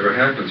 whatever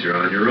happens, you're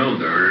on your own.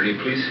 There aren't any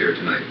police here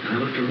tonight. And I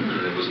looked around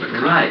and it wasn't a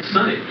cop Right. in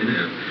sight, you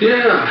know.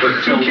 Yeah.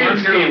 But So two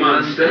kids one girl came on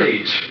runs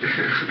stage.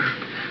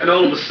 And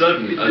all of a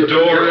sudden, a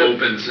door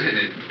opens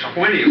and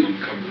 20 of them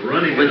come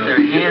running With out.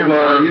 their hands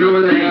Well, on you know the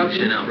what that things, happened?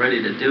 you know,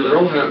 ready to do It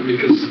all it. happened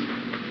because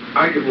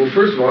well,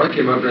 first of all, I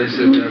came up and I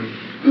said,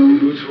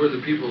 who's were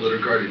the people that are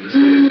guarding the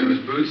stage? There was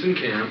Boots and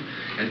Cam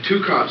and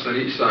 2 cops on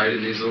each side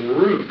in these little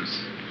rooms.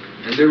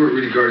 And they weren't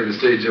really guarding the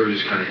stage, they were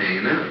just kind of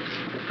hanging out.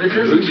 But And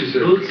doesn't Bootsy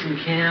said- Boots and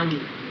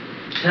Cam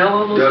tell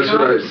all those That's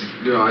what cops?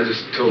 I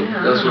just told, Yeah,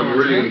 I that's don't what know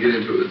we're really what's going to get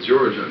into it with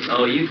George.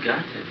 Oh, you've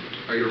got to.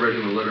 I could write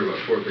him a letter about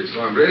 4 pages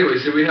long. But anyway,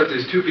 so we have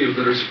these 2 people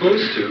that are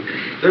supposed to,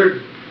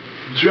 their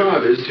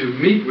job is to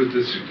meet with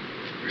the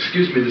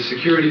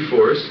security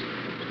force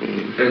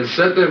and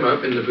set them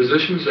up in the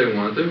positions they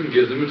want them and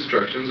give them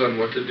instructions on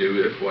what to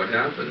do if what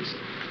happens.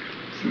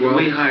 Well,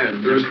 We hired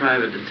them. They're there's-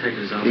 private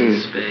detectives out in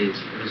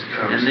spades.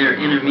 And they're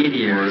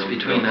intermediaries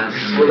between us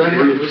and Well, that the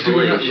happens. See,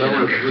 what police, happens, you I know.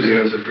 want to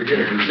who's to forget.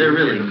 And they're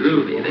really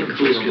groovy. They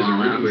cool Just them gives a all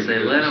really out and weird say,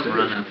 good let them stage.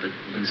 run up it.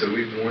 And so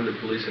we warned the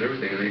police and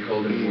everything, and they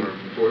called in more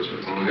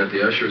enforcement. And we got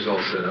the ushers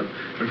all set up,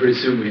 and pretty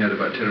soon we had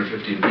about 10 or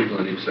 15 people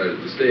on each side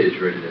of the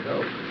stage ready to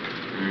help.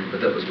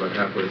 But that was about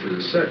halfway through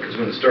the set, because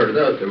when it started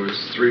out, there was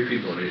 3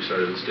 people on each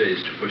side of the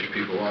stage to push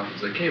people off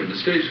as they came. And the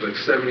stage was like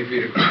 70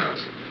 feet across.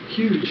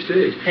 Huge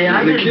stage. Hey,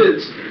 I and the didn't-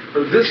 kids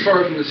are this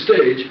far from the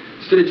stage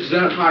is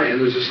that high, and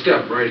there's a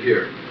step right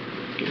here.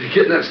 They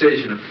get in that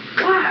stage in a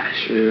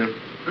flash. Yeah.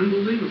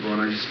 Unbelievable,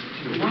 and I just...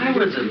 Why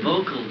was the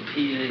vocal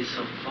PA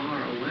so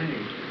far away?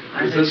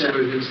 I Because think that's that, the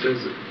way Vince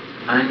does it.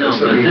 I know, that's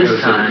but something this because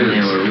of time they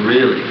Vince. were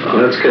really far.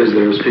 Well, that's because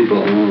there was people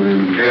all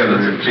in. Yeah,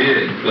 that's a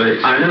big place.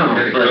 I know,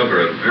 You gotta but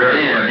cover a very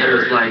man, wide it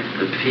was area. like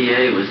the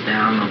PA was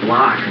down the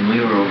block and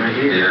we were over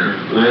here.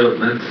 Yeah, well,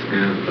 that's,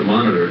 the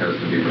monitor has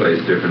to be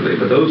placed differently,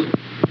 but those...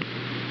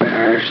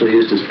 I actually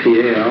used as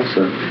PA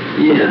also.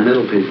 For Yeah. the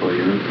middle people,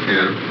 you know.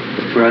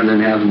 Yeah. Rather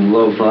than having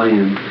low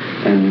volume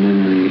and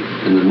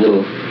in the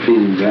middle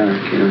feeding back,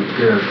 you know.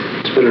 Yeah.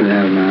 It's better to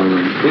have them out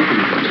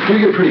of We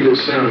get pretty good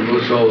sound in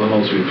most all the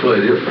halls we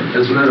played.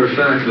 As a matter of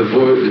fact, the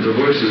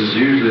voice is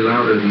usually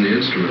louder than the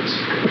instruments.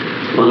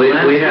 Well, We the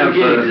last have,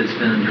 few gigs, it's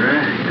been a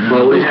drag. You know?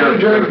 well, we It's kind have-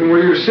 of drag from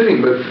where you're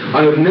sitting, but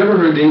I have never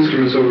heard the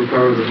instruments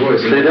overpower the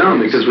voice. They don't,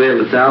 because we have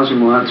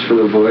 1,000 watts for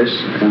the voice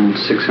and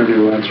 600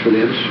 watts for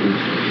the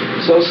instruments.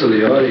 It's also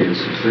the audience.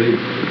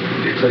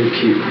 If they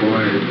keep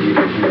quiet, you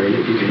can hear it.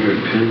 You can hear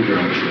a pin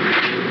drop.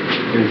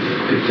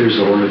 If there's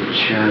a lot of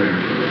chatter,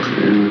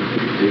 And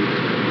it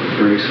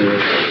breaks it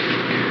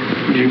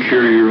up. Do you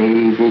carry your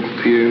own vocal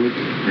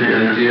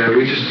PA? Yeah,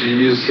 we just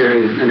use...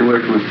 carry anywhere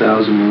from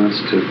 1,000 watts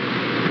to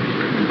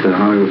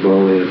Hollywood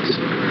Bowl, it's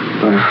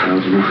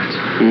 5,000 watts.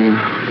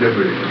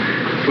 Never.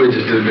 We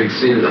just did a big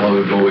scene at the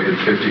Hollywood Bowl. We had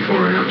 54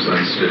 amps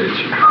on stage.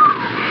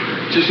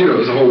 Just, it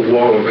was a whole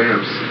wall of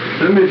amps.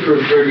 That made for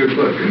a very good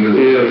look. And it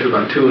was up to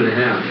about 2.5.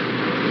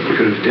 You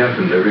could have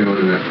deafened everyone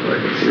in that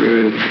place.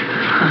 Right.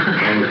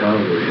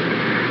 Probably.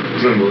 It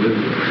was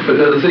unbelievable. But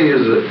the thing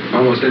is that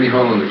almost any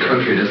hall in the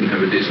country doesn't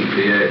have a decent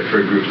PA for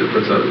a group that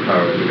puts out the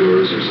Power of the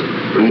Doors or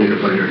something. Or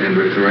Plainer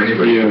Hendrix or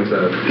anybody Yeah. puts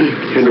out.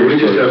 So we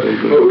just have,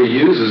 what we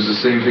use is the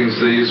same things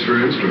they use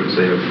for instruments.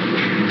 They have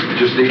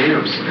just the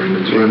amps, and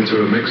it's run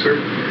through a mixer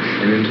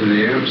and into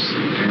the amps.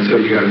 And so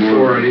you got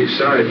 4 on each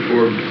side,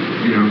 4,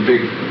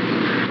 big.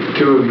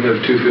 2 of them have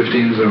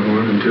 215s on a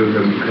horn, and 2 of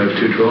them have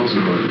 212s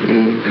on a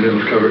horn. And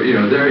it'll cover,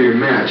 there you're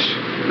matched.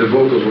 The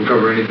vocals will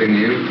cover anything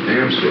the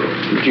amps will.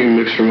 Do you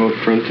mix from out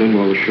front then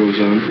while the show's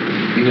on?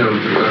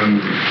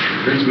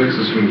 Vince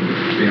mixes from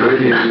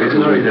behind you. It's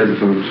not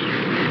headphones.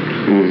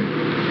 Mm.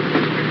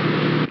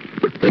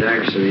 But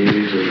actually, he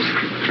usually just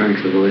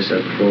cranks the voice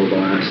up full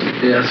blast.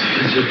 Yes,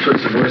 it just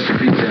puts the voice to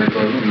feedback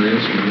on the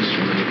instruments.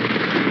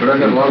 But I've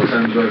had a lot of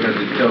times where I've had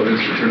to tell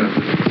Vince to turn up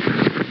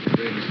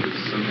things, because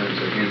sometimes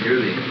I can't hear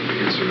the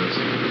instruments.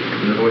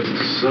 And the voice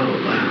is so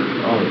loud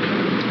all the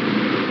time.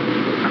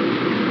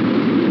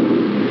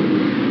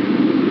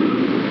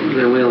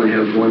 Then we only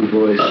have 1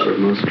 voice, but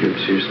most groups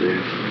usually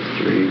have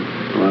 3.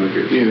 A lot of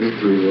groups have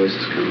 3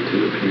 voices coming to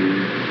the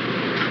piano.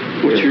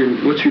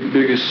 What's your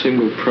biggest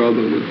single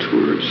problem with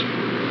tours?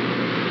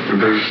 Our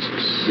biggest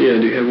Yeah,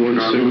 do you have one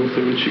single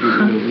thing that you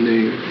can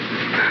name?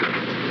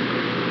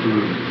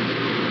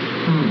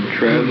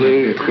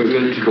 Traveling,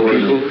 equipment, people?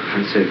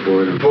 I'd say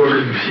boredom.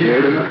 Boredom.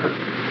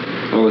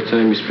 All the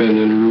time you spend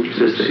in routes.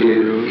 Just that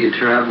you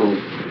travel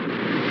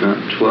about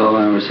 12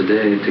 hours a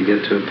day to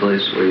get to a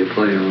place where you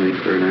play only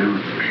for an hour.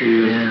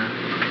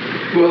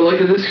 Yeah. Well, like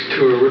in this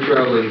tour, we're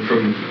traveling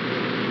from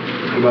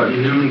about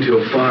noon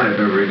till 5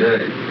 every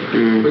day.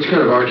 which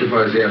kind of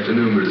occupies the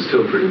afternoon, but it's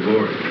still pretty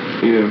boring.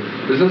 Yeah.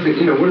 There's nothing,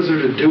 you know, what is there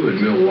to do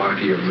in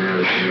Milwaukee or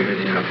Madison or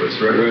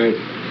Minneapolis, right? Right.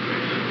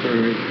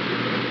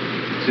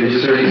 So you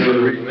just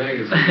read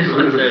magazines.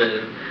 What's there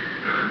to-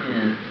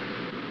 yeah.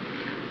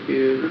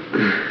 Yeah.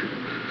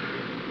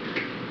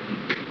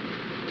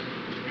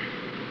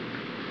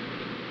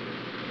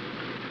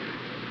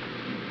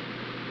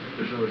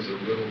 There's always the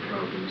little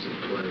problems at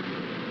play.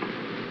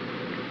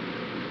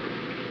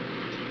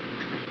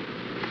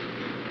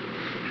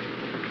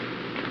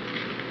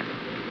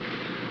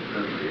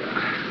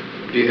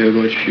 Do you have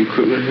much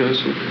equipment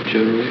hassle,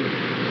 generally?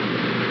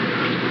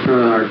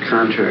 Our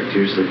contract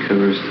usually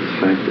covers the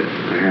fact that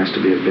there has to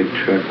be a big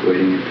truck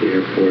waiting at the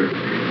airport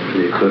for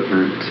the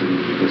equipment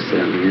and this,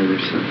 that, and the other.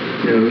 So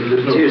Yeah,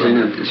 there's no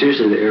problem. it's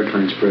usually the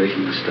airplanes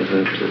breaking the stuff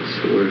up that's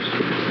the worst.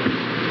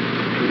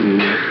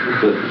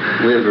 But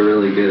we have a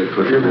really good You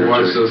equipment ever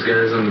watch manager. those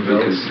guys on the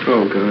belts?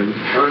 Oh, God.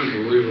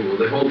 Unbelievable.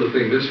 They hold the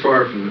thing this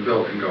far from the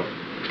belt and go,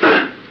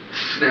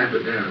 snap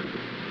it down.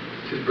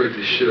 Just break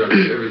the shit out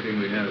of everything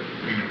we have.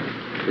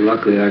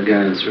 Luckily, our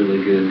guy is really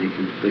good and he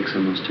can fix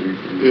almost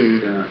anything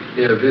we've got.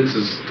 Yeah, Vince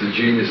is the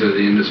genius of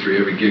the industry.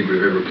 Every gig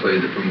we've ever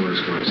played, the promoters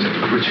go and say,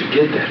 where'd you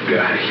get that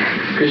guy?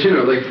 Because, you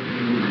know, like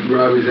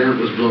Robbie's amp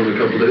was blown a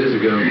couple days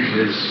ago,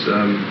 his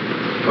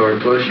Power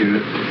Plus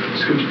unit.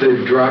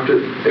 They dropped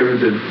it,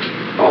 everything,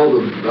 all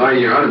the, I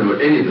don't know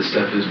what any of the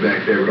stuff is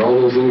back there, but all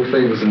those little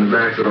things in the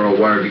back that are all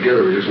wired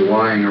together were just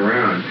lying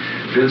around.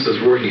 Vince is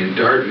working in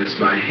darkness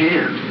by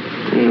hand.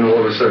 And all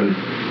of a sudden,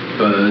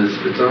 buzz,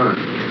 it's on.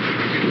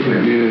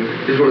 Yeah.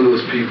 He's one of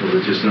those people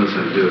that just knows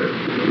how to do it.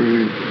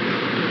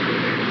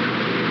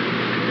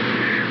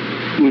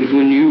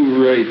 When you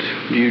write,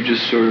 do you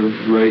just sort of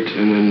write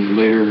and then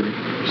later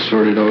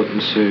sort it out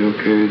and say,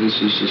 okay,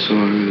 this is a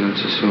song, and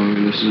that's a song,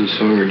 and this is a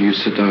song, or do you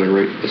sit down and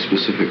write a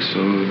specific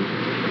song?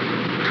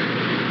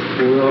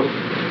 Well,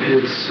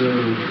 it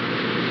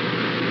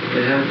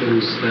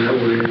happens that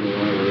way in a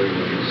lot of other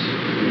ways.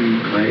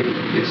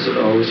 It's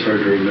always hard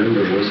to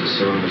remember once the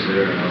song was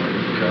there how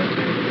it got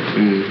there.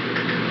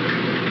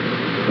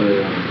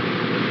 But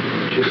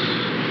just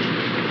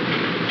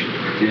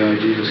the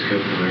ideas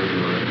come from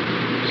everywhere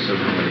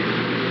somehow.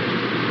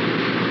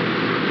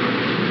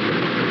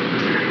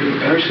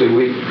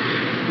 Actually,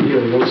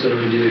 once an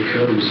idea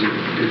comes,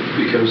 it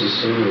becomes a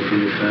song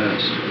pretty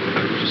fast.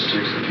 It just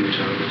takes a few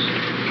times.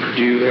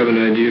 Do you have an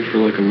idea for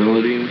like a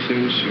melody and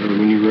things, or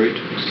when you write?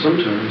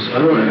 Sometimes. I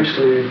don't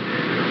actually.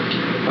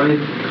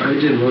 I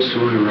did most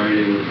of my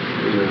writing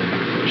in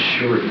a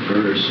short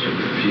burst of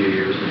a few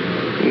years ago.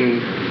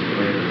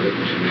 I haven't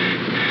written too much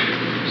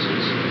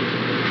since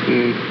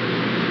then.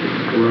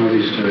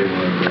 Robbie's doing a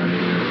lot of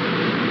writing now.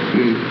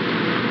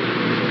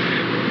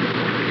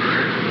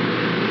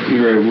 You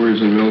write words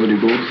and melody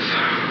both?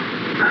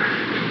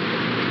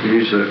 I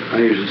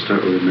usually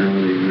start with a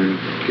melody and then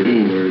get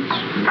the words.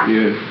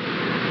 Yeah.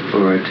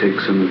 Or I take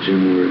some of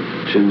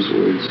Jim's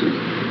words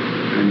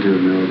and do a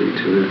melody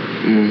to it.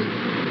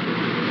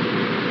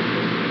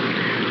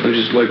 I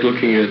just like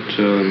looking at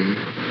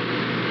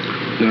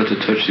Not to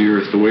Touch the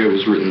Earth, the way it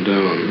was written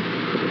down.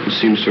 It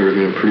seems sort of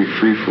in a pretty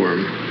free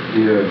form.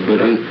 Yeah.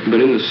 But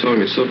in the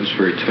song itself, it's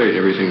very tight.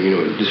 Everything,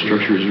 the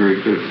structure is very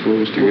good. It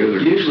flows together.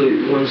 Well,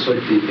 usually, once like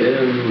the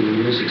end, when the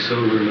music's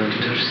over, Not to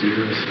Touch the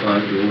Earth,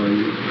 5 to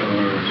 1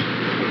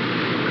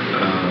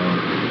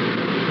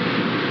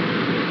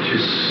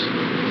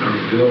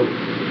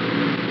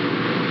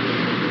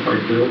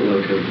 are built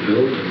like a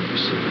building or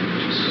something.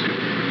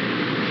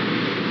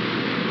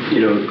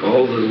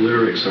 All the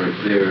lyrics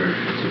aren't there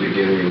at the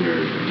beginning,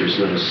 or there's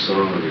not a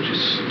song.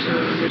 There's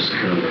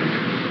kind of like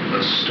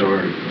a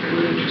start, and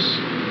then it just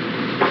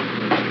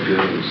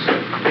builds.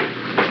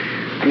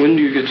 When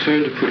do you get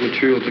time to put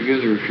material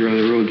together if you're on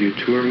the road? Do you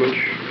tour much?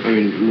 I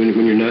mean,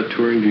 when you're not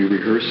touring, do you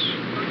rehearse?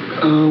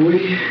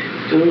 We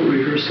don't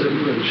rehearse that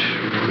much.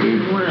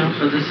 Well,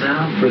 for this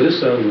album. For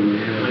this album, we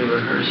have. We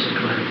rehearsed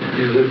quite a bit.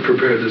 Yeah, they've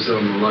prepared this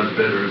album a lot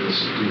better.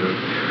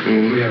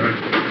 We have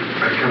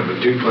a kind of a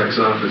duplex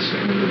office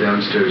in the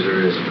downstairs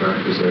area as a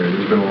practice area.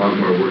 There's been a lot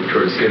more work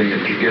towards getting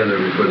it together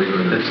before they go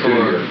into the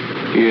studio.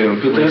 Yeah,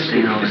 but that's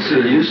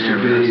it used to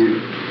be,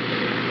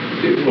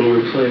 when we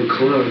were playing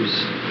clubs,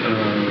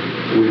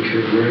 we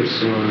could write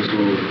songs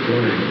while we were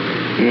playing.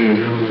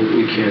 Now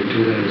we can't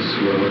do that as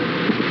well,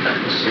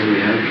 so we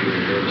have to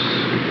rehearse.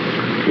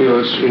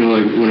 It's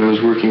like when I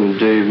was working with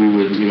Dave, we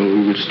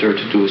would start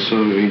to do a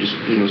song, and you just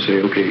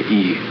say, okay,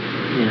 E.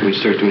 Yeah. We'd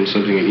start doing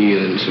something in E,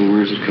 and then some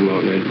words would come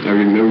out, and I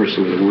remember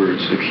some of the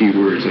words, the key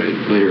words,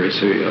 and later I'd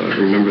say,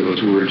 remember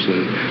those words,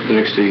 and then the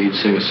next day he'd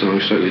sing a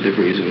song slightly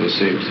different using those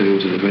same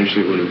things, and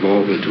eventually it would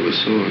evolve into a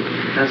song.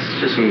 That's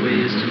just what we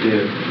used to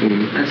do.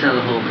 That's how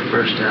the whole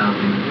first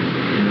album,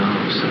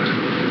 started.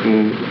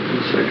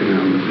 The second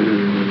album.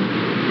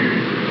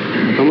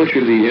 How much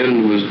of the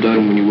end was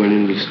done when you went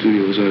into the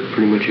studio? Was that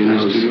pretty much in the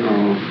studio?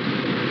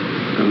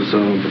 That was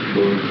all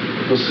before.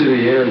 Well, see,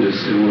 the end is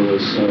one of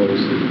those songs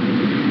that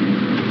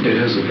it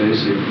has a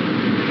basic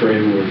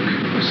framework,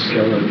 a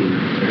skeleton,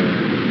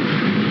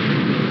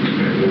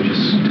 and we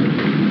just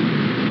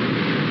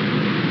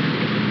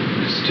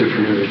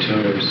different every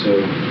time,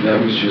 so that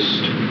was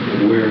just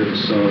where the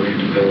song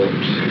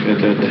developed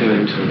At that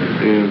time.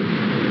 Yeah.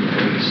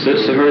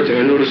 That's the hard thing.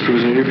 I noticed there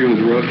was an interview with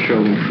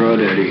Rothschild and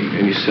Crawdaddy,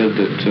 and he said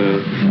that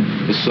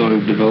the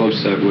song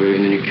develops that way,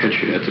 and then you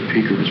catch it at the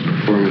peak of his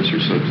performance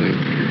or something.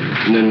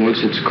 And then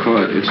once it's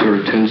caught, it sort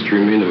of tends to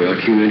remain that way.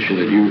 Like you mentioned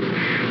that you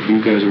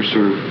guys were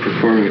sort of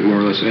performing it more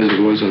or less as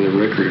it was on the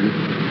record.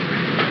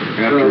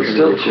 Well, it's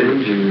still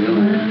changing,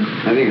 really.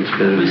 I think it's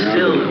better We now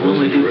still, than it when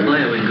was we on do the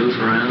play, record. we goof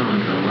around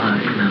with a lot,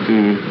 you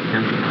know,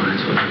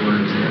 improvise with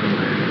words and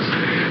lyrics.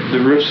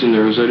 The riffs in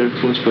there, was that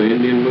influenced by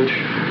Indian much?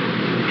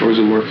 Or was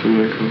it more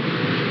flamenco?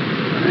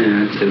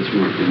 Yeah, I'd say it's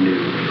more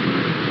Indian.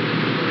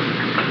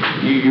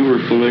 You were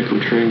a flamenco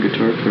trained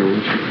guitar player,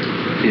 weren't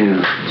you?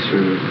 Yeah,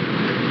 sort of.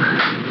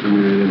 I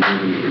mean, I didn't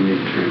have any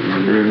Indian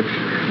training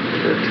at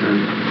that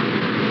time.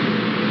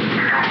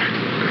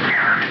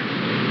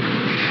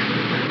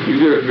 You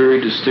got a very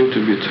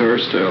distinctive guitar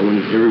style, and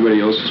everybody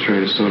else is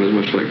trying to sound as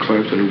much like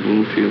Clapton and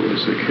Bloomfield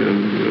as they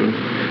can, you know.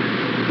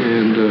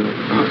 And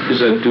is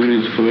that due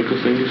to the flamenco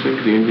thing, you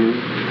think? The Indian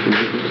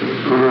flamenco thing?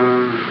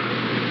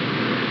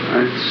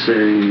 I'd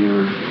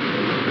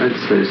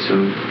say so.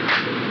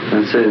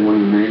 I'd say one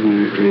of the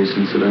main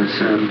reasons that I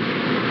sound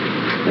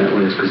that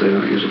way is because I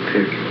don't use a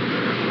pick.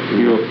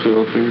 You don't play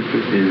all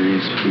fingerpicks? Yeah, I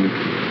use finger.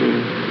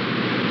 Yeah.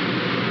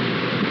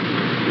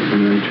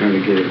 And I try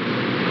to get it.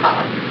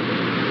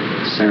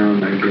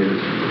 Sound I get.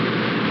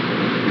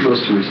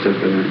 Most of my stuff I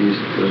don't use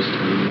the first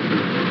time.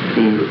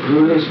 Who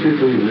are those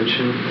people you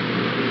mentioned?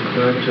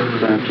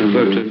 Clapton.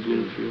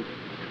 Bloomfield.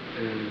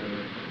 And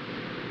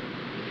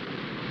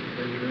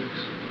Hendrix.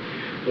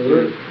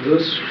 Well,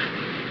 those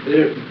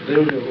they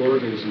don't have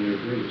organs in their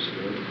groups,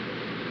 right?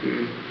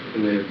 And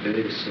they have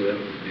bass, so that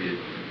would be a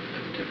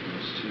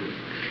difference too.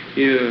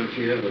 Yeah. If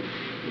you have a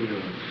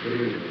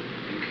third,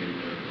 you can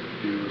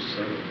be real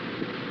subtle.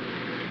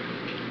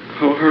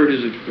 How hard is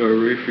it,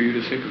 Ray, for you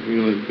to think of,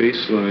 like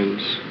bass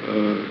lines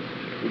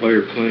while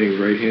you're playing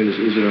right-handed?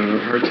 Is it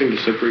a hard thing to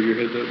separate your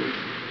head that way?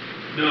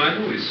 No, I've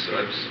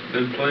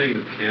been playing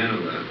the piano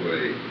that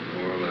way,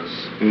 more or less,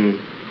 for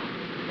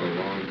a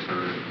long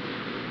time.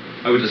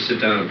 I would just sit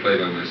down and play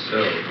by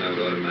myself, and I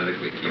would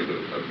automatically keep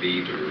a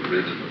beat or a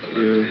rhythm with the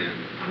left hand.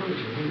 I always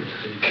wondered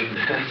how you did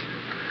that.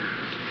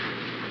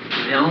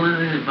 The only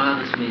thing that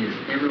bothers me is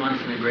every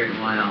once in a great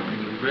while when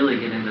you really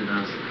get into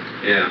those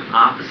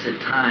opposite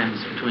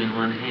times between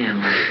one hand,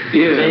 like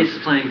the bass is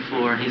playing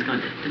 4 and he's going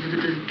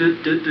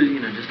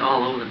just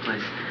all over the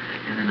place,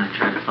 and then I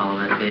try to follow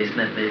that bass, and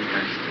that bass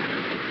starts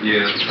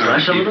to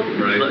rush a little,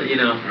 Right.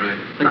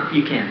 but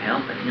you can't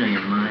help it,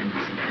 your mind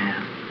isn't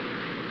half.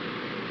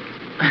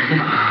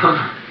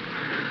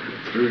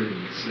 It's really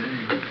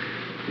insane.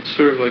 It's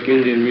sort of like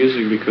Indian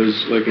music,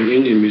 because like in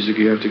Indian music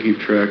you have to keep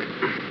track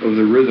of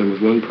the rhythm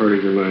with one part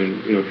of your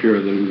mind. If you're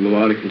the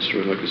melodic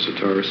instrument like a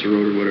sitar or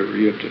sarod or whatever,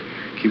 you have to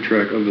keep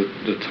track of the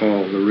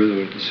tal, the rhythm,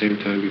 at the same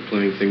time be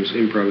playing things,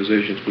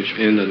 improvisations, which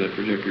end on that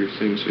particular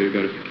thing, so you've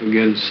got to,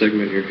 again,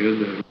 segment your head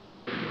that way.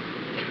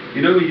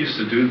 We used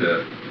to do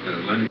that,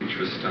 Lenny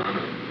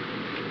Tristano,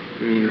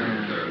 the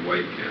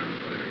white piano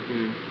player.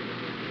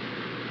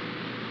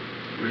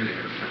 Really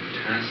had a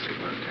fantastic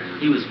left hand.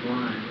 He was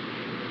blind.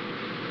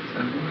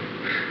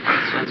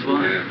 That's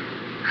why. Yeah.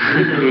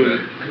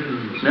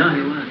 No,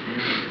 he was,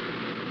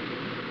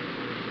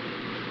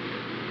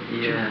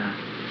 yeah.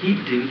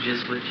 He'd do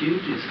just what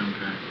you do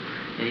sometimes.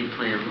 Yeah, he'd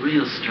play a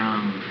real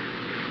strong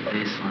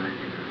bass line,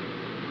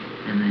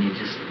 and then he'd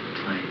just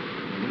play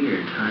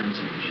weird times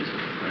and just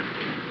flat.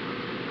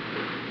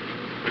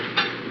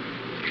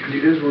 Do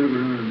you guys want to go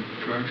around and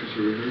practice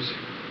or rehearse?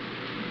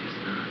 It's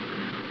not,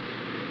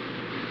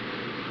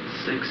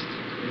 6:15.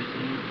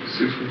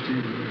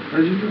 6:15.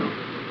 How'd you know?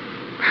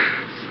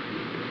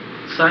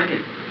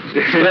 Psychic.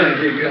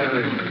 You got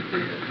it.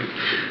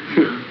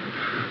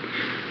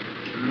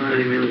 I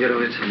didn't even get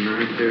away till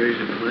 9:30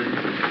 to play.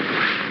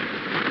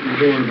 I'm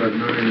going about 9.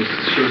 The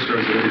show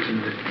starts at 8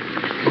 tonight.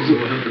 So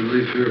we'll have to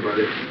leave here about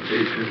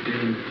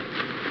 8:15.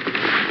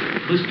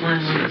 Who's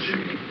playing with us?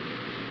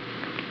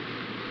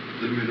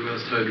 The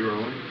Midwest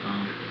Hydraulic.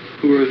 Oh.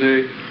 Who are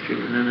they?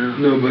 No.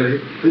 Nobody.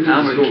 They did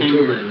Albert this whole King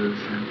tour. played with us.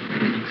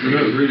 They're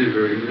not really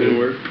very good. And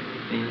where?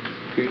 Phoenix.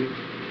 Phoenix?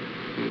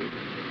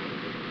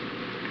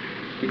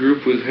 The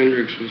group with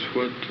Hendrix was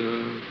what?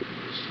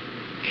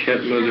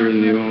 Cat Mother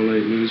and the All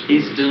Night News.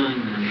 He's doing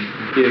them.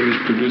 Yeah, he was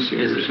producing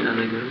Is or it something.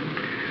 other good?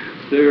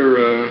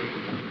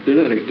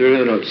 They're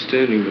not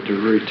outstanding, but they're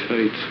very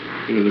tight.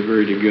 They're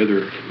very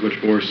together,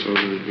 much more so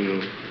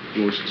than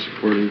most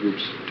supporting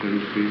groups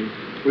tend to be.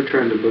 We're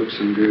trying to book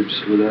some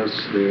groups with us.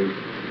 They're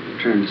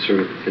trying to sort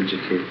of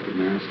educate the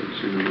masses,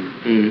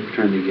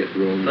 trying to get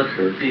Roland But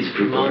Kirk. these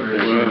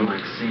promoters,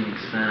 like Scenic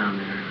Sound,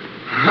 they're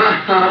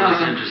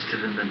always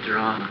interested in the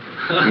drama.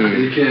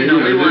 You can't.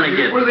 we want to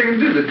get. What are they going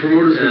to do? The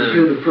promoter's going to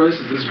feel the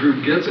prices this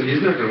group gets, and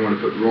he's not going to want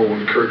to put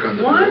Roland Kirk on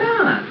the bill. Why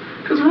not?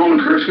 Because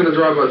Roland Kirk's going to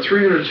draw about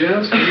 300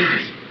 jazz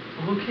fans.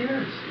 Who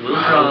cares? We'll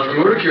The draw.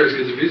 promoter cares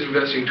because if he's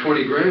investing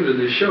 20 grand in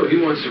this show, he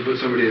wants to put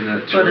somebody in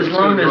that chair. But as that's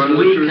long gonna as draw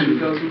we another can,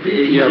 2,000 people.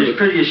 Yeah, he's but-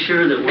 pretty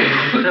assured that we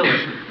can fill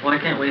it. Why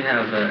can't we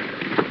have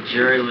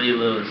Jerry Lee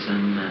Lewis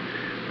and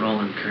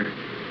Roland Kirk?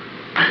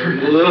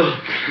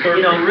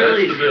 You know,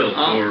 really, That's the bill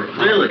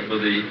really, for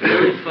the.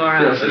 really far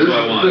out. Yes, That's what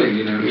I the want. thing,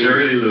 you know.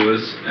 Jerry Lee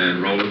Lewis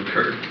and Roland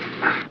Kirk.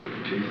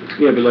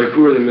 Yeah, but like,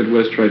 who are the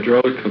Midwest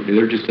Hydraulic Company?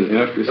 They're just an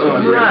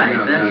afterthought. Oh, yeah. Right,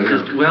 no, that's no,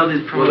 just, no. well,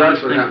 these Well,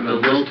 that's what promoters think happened the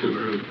on this local tour.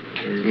 group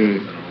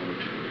is...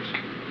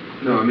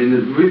 No, I mean,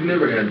 we've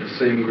never had the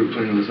same group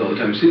playing with us all the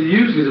time. See,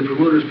 usually the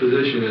promoter's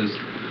position is,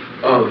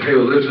 oh, hey,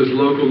 well, there's this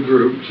local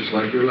group, just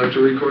like your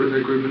Elektra recorded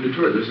that group in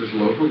Detroit. There's this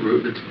local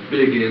group that's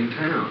big in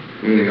town.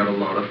 And they got a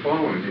lot of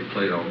following. They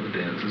played all the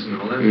dances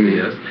and all that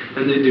BS.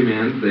 And they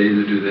demand they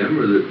either do them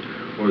or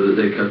that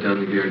they cut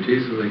down the guarantee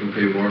so they can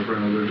pay more for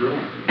another draw.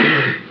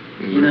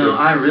 You know,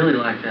 I really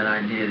liked that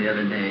idea the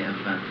other day of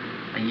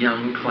a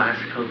young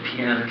classical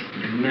pianist,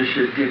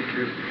 Misha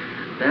Dichter.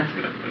 That's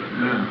it.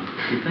 No.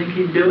 You think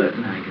he'd do it?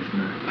 No, I guess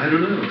not. I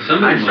don't know.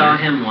 Somebody I saw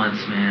might. him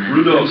once, man. and-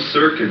 Rudolph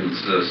Serkin's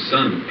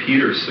son,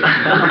 Peter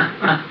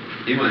Serkin.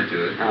 He might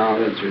do it. Oh,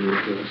 that's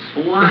ridiculous.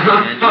 Why?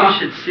 And you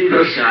should see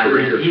this guy,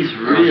 man. He's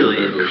really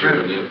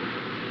incredible.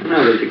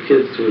 No, but the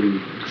kids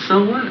wouldn't.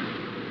 So what?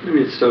 I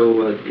mean,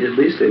 so at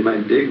least they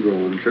might dig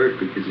Roland Kirk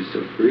because he's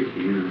so freaky,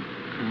 you know.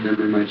 Then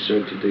they might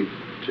start to dig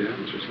jazz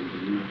or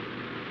something, you know.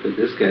 But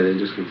this guy, they're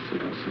just going to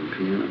sit on some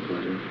piano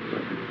player.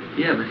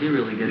 Yeah, but he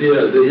really gets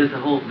Yeah, it. He has the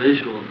whole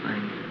visual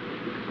thing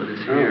with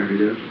his hair. Oh, he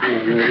does?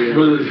 Oh, maybe.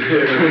 With his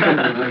hair.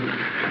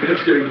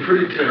 It's getting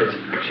pretty tight.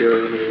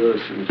 Jerry Lee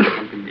Lewis and his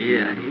company.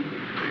 Yeah.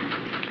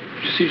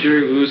 Did you see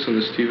Jerry Lewis on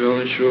the Steve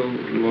Allen show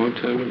a long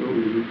time ago?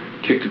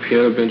 Kicked the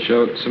piano bench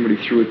out, somebody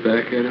threw it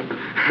back at him.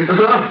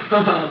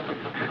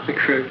 It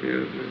cracked me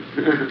up.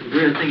 We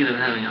were thinking of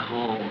having a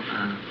whole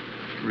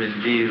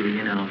review,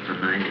 you know, from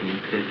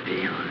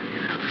 1950 on it,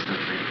 you know, or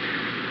something.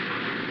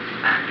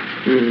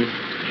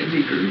 It'd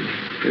be groovy.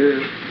 Yeah.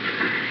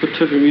 What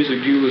type of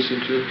music do you listen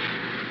to?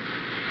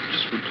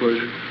 Just for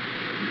pleasure.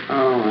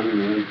 Oh, I don't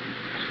know.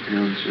 You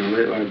know,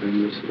 lately I've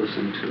been just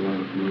listening to a lot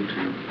of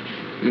Motown.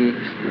 You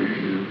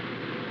know.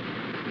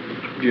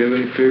 Do you have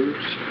any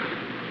favorites?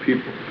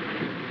 People?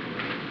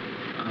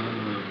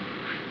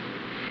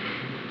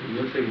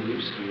 Nothing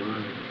leaps to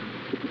mind.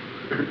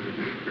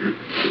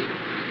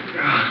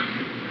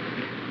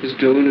 Has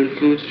Dylan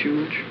influenced you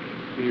much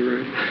when you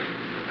write?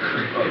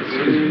 Oh,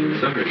 excuse me.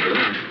 Sorry for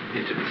that.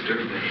 Hate to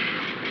disturb me.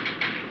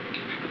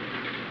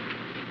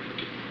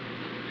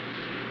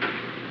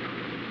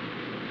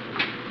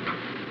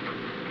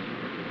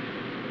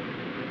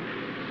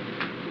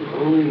 Well,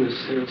 only in the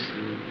sense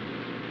that,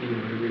 you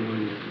know,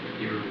 everyone that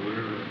you're aware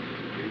of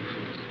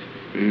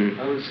influenced.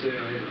 I would say I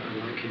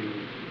like him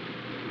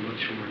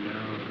much more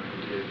now than I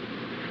did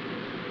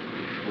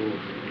before.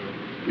 You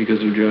know. Because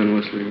of John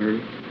Wesley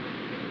Harding?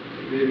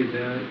 Maybe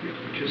that.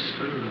 Just,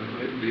 I don't know.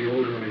 The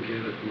older I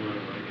get, the more I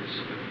like his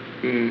stuff.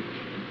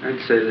 I'd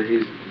say that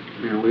he's,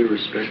 you know, we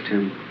respect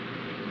him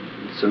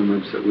so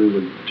much that we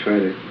would try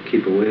to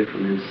keep away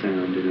from his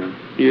sound, you know.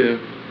 Yeah.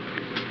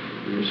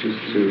 It's just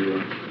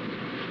to,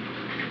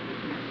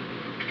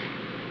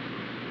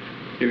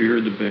 Have you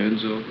heard the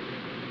Banzo?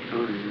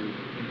 oh, yeah.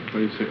 How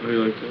do you think? How do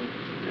you like that?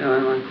 Yeah, I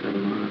like that a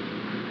lot.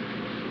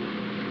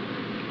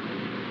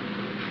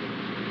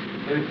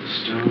 I think the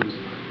Stones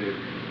are my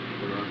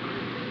favorite rock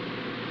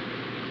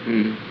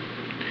group.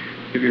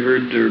 Have you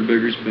heard their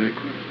Beggar's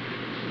Banquet?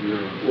 No.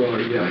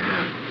 Well, yeah, I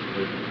have.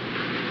 But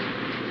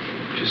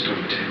just on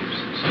tapes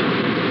and stuff.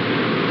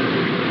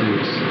 I think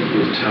it's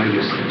the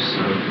Titus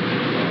themselves.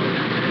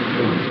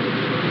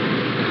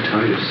 The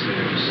Titus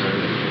there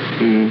decided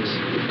it's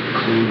the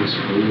cleanest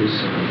blues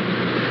song.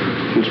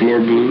 It's more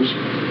blues?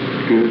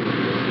 Good.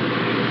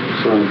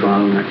 It's a lot of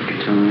bottleneck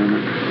guitar on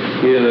it.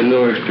 Yeah,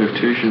 No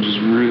Expectations is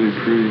really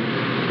pretty.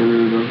 I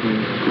really love that.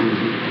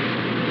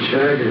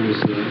 Jagger is,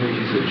 I think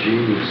he's a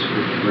genius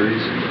for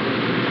phrasing.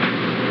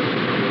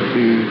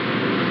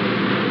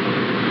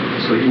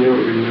 So you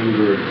don't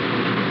remember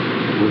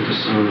what the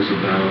song is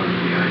about and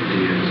the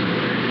ideas,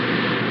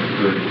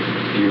 but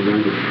you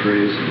remember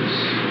phrases,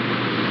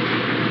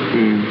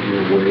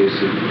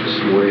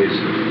 ways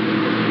of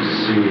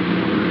singing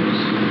words.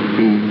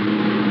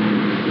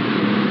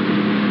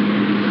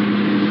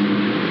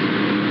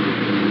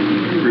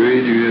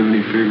 Ray, do you have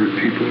any favorite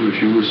people that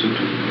you listen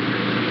to?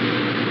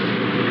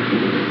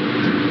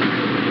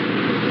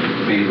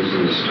 Beatles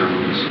and the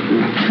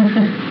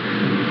Stones.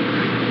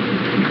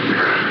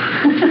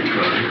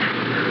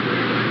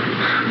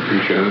 And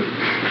John?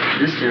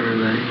 Just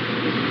everybody.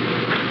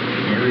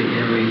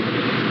 Every,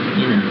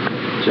 you know.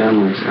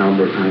 John likes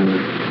Albert Hammond.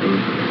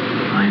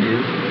 I do.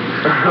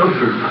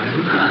 Albert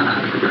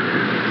Einstein.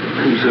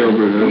 Who's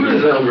Albert? Who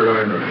is Albert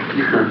Einstein?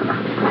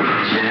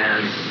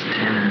 Jazz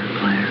tenor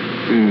player.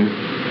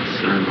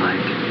 Sort of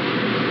like.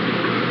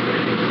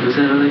 Who's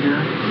that other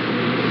guy?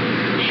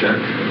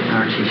 Shaq.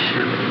 Archie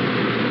Shepp.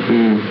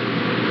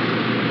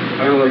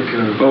 I like,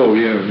 Oh,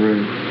 yeah,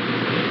 right.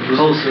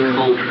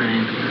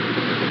 Coltrane.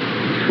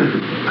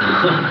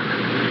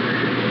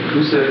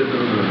 Who's that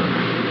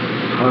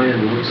high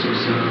and lonesome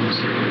sounds?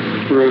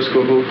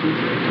 Roscoe Holton.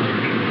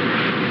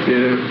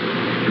 Yeah.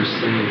 For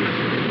singing.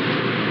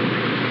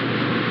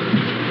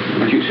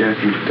 Like Jack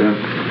and Duck.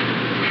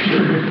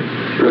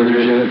 Brother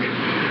Jack.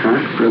 Huh?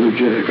 Brother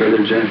Jack.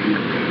 Brother Jack.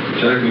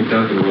 Jack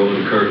McDuck and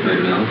Roland Kirk made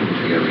an album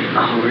together.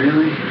 Oh,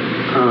 really?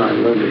 Oh, I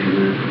love it,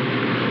 man.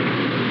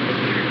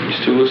 You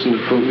still listen to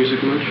folk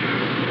music much?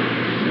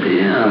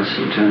 Yeah,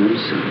 sometimes.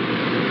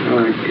 I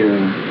like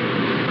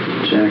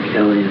Jack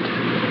Elliott.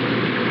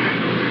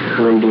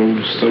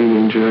 Rumbling,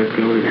 stumbling Jack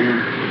Elliott.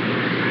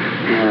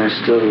 Yeah, I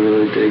still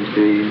really dig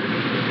the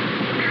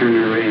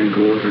Koerner, Ray and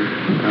Glover.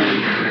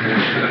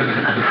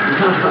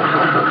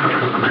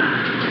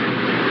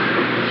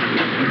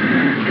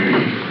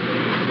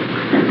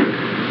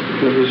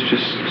 That was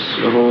just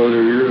a whole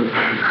other era.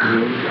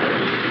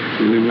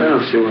 I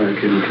don't see why I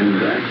couldn't come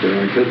back there.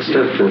 Like that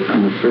stuff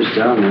on the first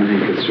album, I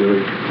think it's really,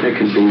 that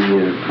could be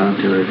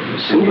popular.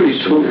 Somebody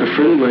told, a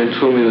friend of mine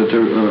told me that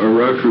a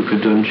rock group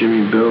had done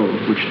Jimmy Bell,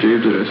 which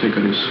Dave did, I think,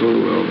 on his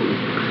solo album.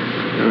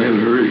 And I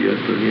haven't heard it yet,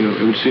 but, you know,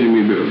 it would seem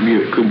to me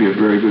it could be a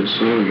very good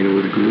song, you know,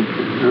 with a group.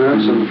 That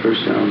was on the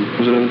first album.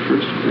 Was it on the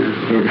first? Yeah.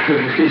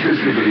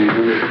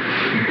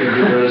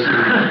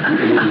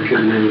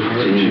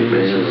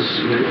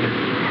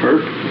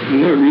 Harp?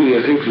 Not really.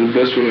 I think the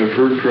best one I've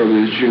heard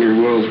probably is Junior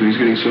Wells, but he's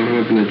getting so hung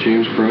up in that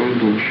James Brown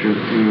bullshit,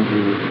 you know.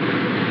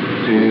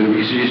 And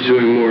he's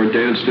doing more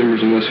dance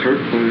numbers and less harp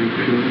playing.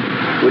 You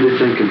know? What do you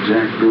think of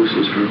Jack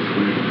Bruce's harp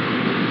playing?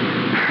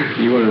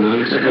 You want an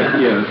honest?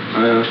 Yeah.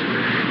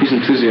 He's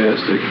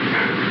enthusiastic.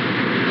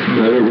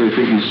 But I don't really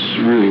think he's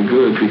really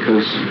good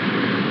because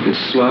it's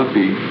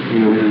sloppy. You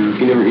know,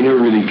 he's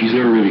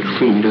never really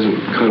clean. He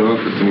doesn't cut off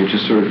at them. He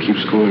just sort of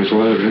keeps going. There's a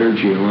lot of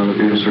energy and a lot of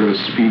sort of a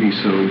speedy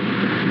sound.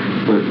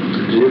 But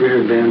did you ever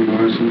hear Van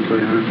Morrison play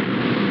harp?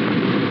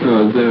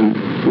 Them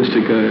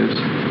Mystic Eyes.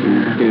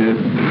 Yeah.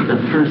 The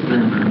first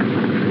thing.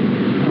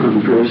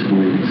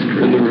 Personally, it's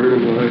great. I never heard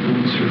him live.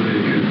 It's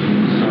really good.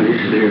 Oh, you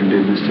should hear him do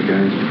Mystic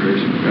Eyes in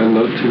person. I'd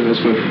love to.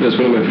 That's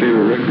one of my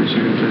favorite records. I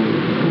got that.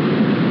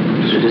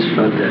 I just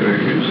bought that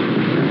record.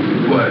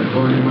 What?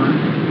 Volume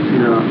 1?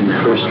 No, the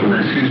first one.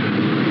 Excuse me.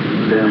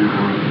 Them.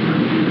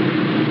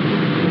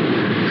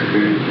 It's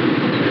great.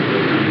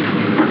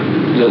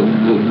 The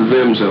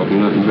Them's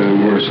album, not Van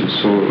Morrison's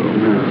solo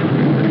album. No.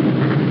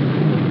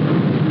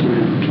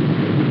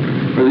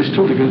 Are they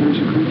still together as a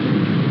group?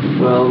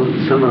 Well,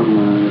 some of them,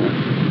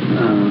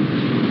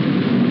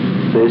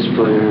 bass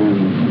player and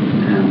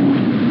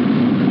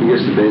I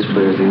guess the bass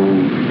player is the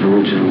only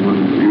original one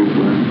in the group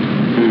left.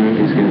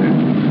 He's got a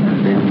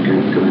band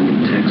group going to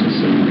Texas.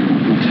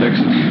 In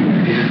Texas?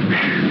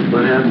 Yeah.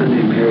 What happened?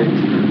 He married to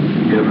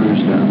the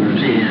governor's daughter.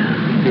 Yeah.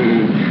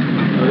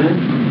 Oh, yeah?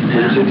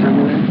 Did you tell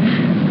me that?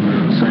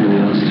 Somebody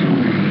else told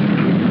me.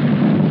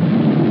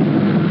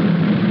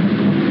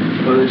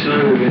 By the time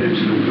we made it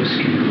to the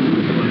whiskey,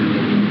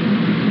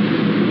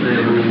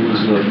 everyone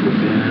was like the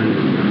band.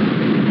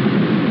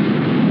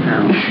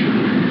 Al,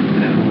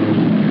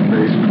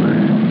 bass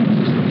player.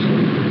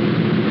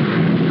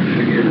 I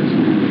forget his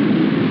name.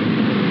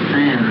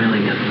 Van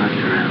really got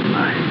fucked around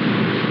by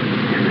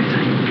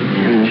everything.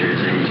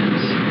 Managers,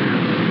 agents.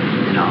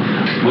 It all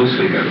fell.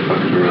 Mostly got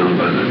fucked around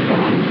by that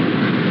bomb.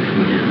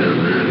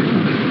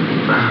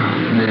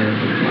 Man.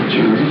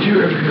 Did you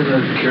ever hear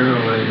that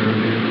Carol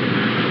interview?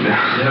 They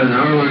had an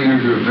hour-long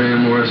interview with Van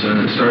Morrison,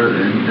 and it started,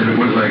 and it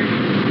went like,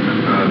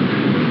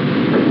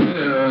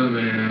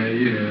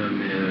 yeah,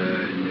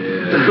 man.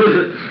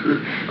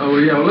 Oh,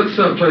 yeah, let's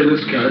play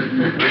this guy.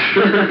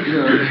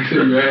 You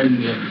know,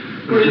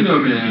 well, you know,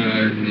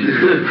 man.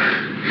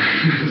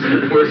 It's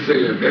the worst thing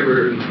I've ever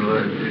heard in my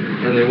life.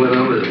 And they went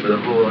on with it for the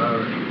whole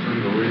hour.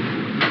 Unbelievable.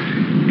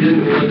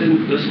 I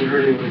didn't listen to her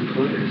anyone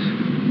plays.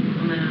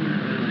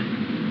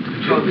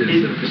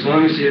 As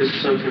long as he has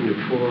something to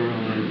pour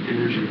all that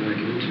energy back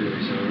into,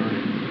 he's all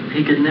right.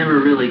 He could never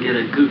really get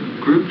a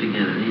group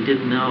together. He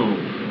didn't know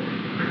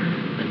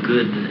a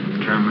good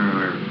drummer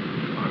or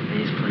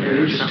bass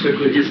player or something.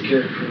 He just,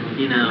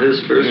 you know.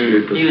 His first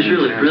group was he was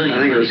really brilliant.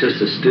 I think it was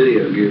just a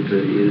studio group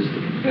that he used.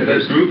 Yeah,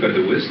 that group at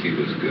the Whiskey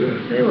was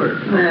good. They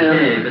were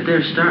okay, but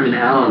they're starting. I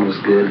mean, Alan was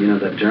good. You know,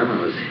 that drummer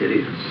was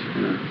hideous.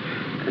 You know.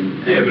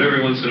 Yeah, but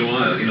every once in a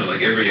while, you know,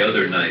 like every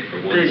other night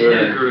for one They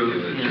set, grew, it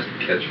would yeah. just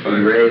catch fire.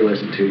 And Ray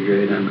wasn't too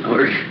great on the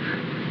organ.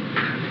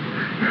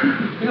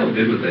 They all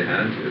did what they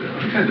had to.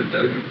 I kind of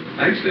dug them.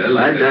 Actually, I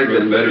like that dug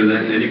group them better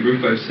than any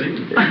group I've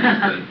seen.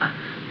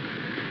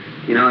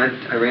 You know, I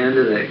ran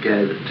into that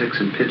guy that took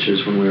some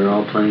pictures when we were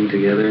all playing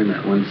together in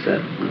that one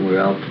set when we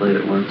all played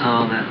at once.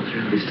 Oh, that was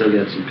really. He still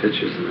got some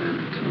pictures of that.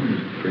 So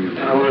bring them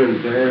down. Alan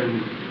and Van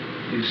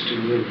used to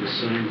live with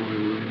Sonny Boy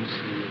Williams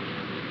and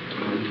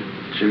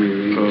Jimmy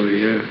Reeves. Oh,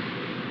 yeah.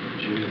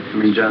 I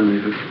mean, John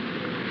Reeves.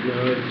 No,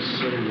 it was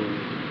Sonny Boy,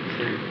 I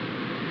think.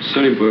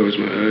 Sonny Boy was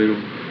my idol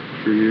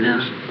for years.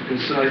 Yeah. And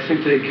so I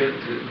think they get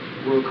the,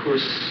 well, of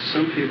course,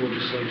 some people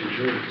just like to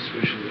drink,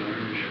 especially the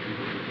Irish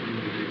people.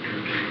 Really dig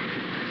drinking.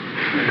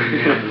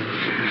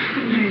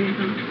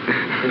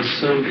 And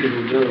some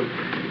people don't.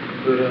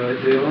 But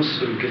they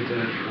also get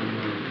that from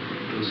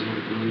those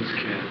old blues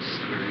cats,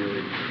 the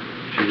really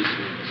jazz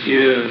fans.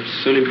 Yeah,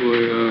 Sonny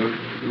Boy,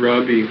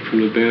 Robby from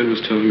the band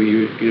was telling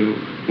me,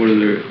 one of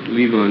their,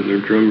 Levon, their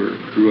drummer,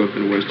 grew up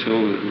in West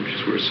Helena, which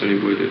is where Sonny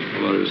Boy did a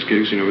lot of his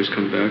gigs, always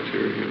come back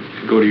there,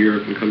 go to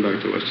Europe and come back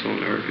to West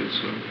Helena, Arkansas.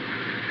 So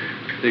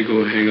they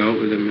go and hang out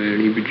with him, man,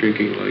 and he'd be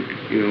drinking, like,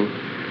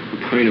 a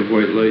pint of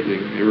White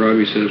Lightning. And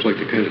Robby said it's like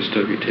the kind of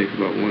stuff you take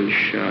about one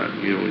shot,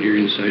 when you're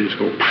inside, you just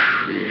go,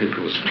 and your head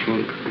goes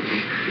plunk.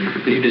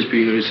 And he'd just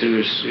be, just sitting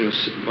there,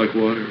 like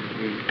water,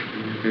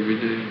 every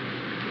day.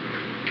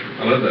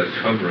 I love that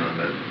cover on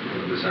that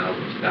one of his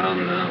albums, Down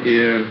and Out.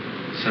 Yeah.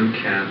 Some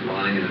cat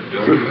lying in a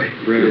doorway.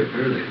 Right.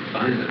 Where do they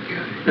find that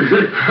guy?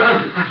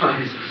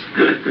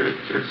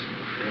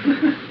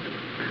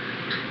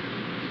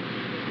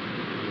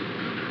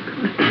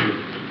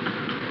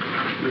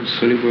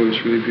 Sonny Boy was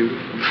really beautiful.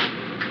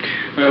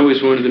 I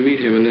always wanted to meet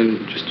him, and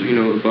then just,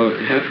 about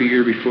half a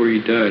year before he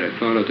died, I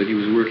found out that he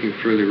was working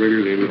fairly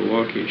regularly in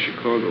Milwaukee and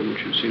Chicago,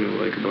 which is,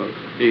 like about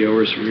 8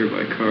 hours from here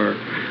by car.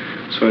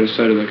 So I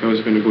decided, I was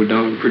going to go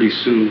down pretty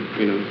soon,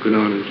 go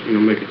down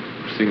and, make a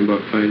thing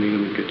about finding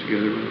him and get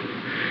together with him.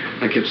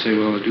 I kept saying,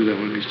 well, I'll do that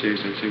one of these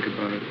days, and I think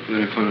about it. And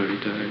then I found out he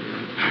died.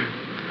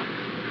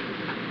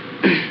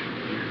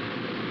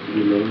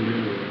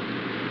 Pneumonia?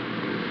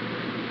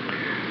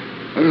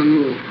 I don't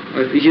know.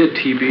 He had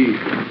TB.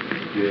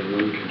 Yeah,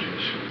 lung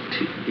congestion.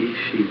 TB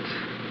sheets.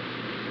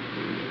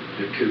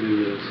 It could be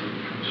with some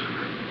pressure.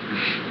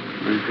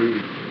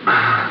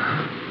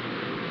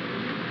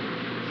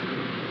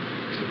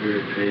 It's a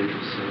very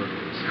painful sound.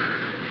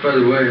 By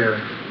the way,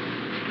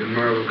 in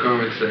Marvel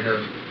Comics they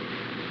have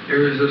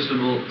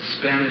irresistible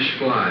Spanish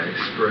fly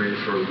spray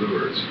for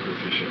lures for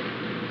fishing.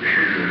 I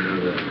know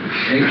that.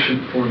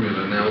 Ancient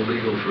formula, now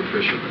legal for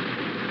fishermen.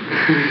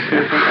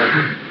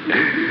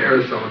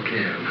 Aerosol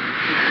can.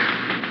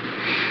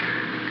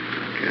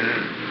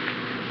 God.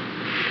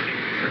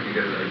 You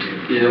got an idea.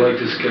 Yeah, like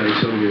this guy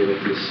told me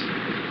about this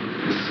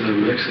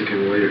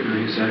Mexican waiter. No,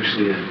 he's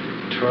actually a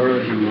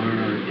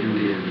Tarahumara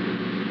Indian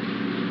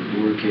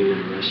working in a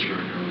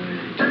restaurant in LA.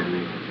 He told me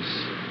about this,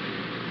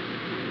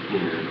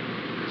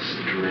 this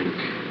drink,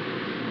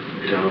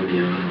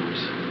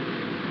 Damiano's.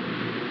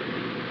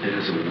 It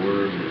has a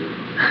worm in it.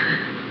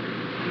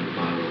 In a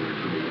bottle with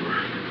a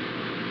worm.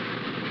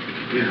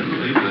 Yeah, I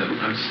believe that.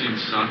 I've seen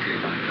sake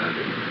like that.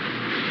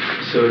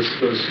 So it's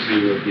supposed to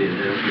be an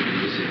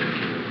aphrodisiac,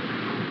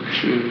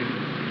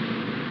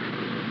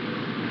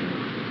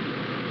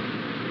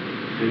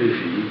 Maybe if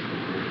you eat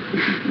more.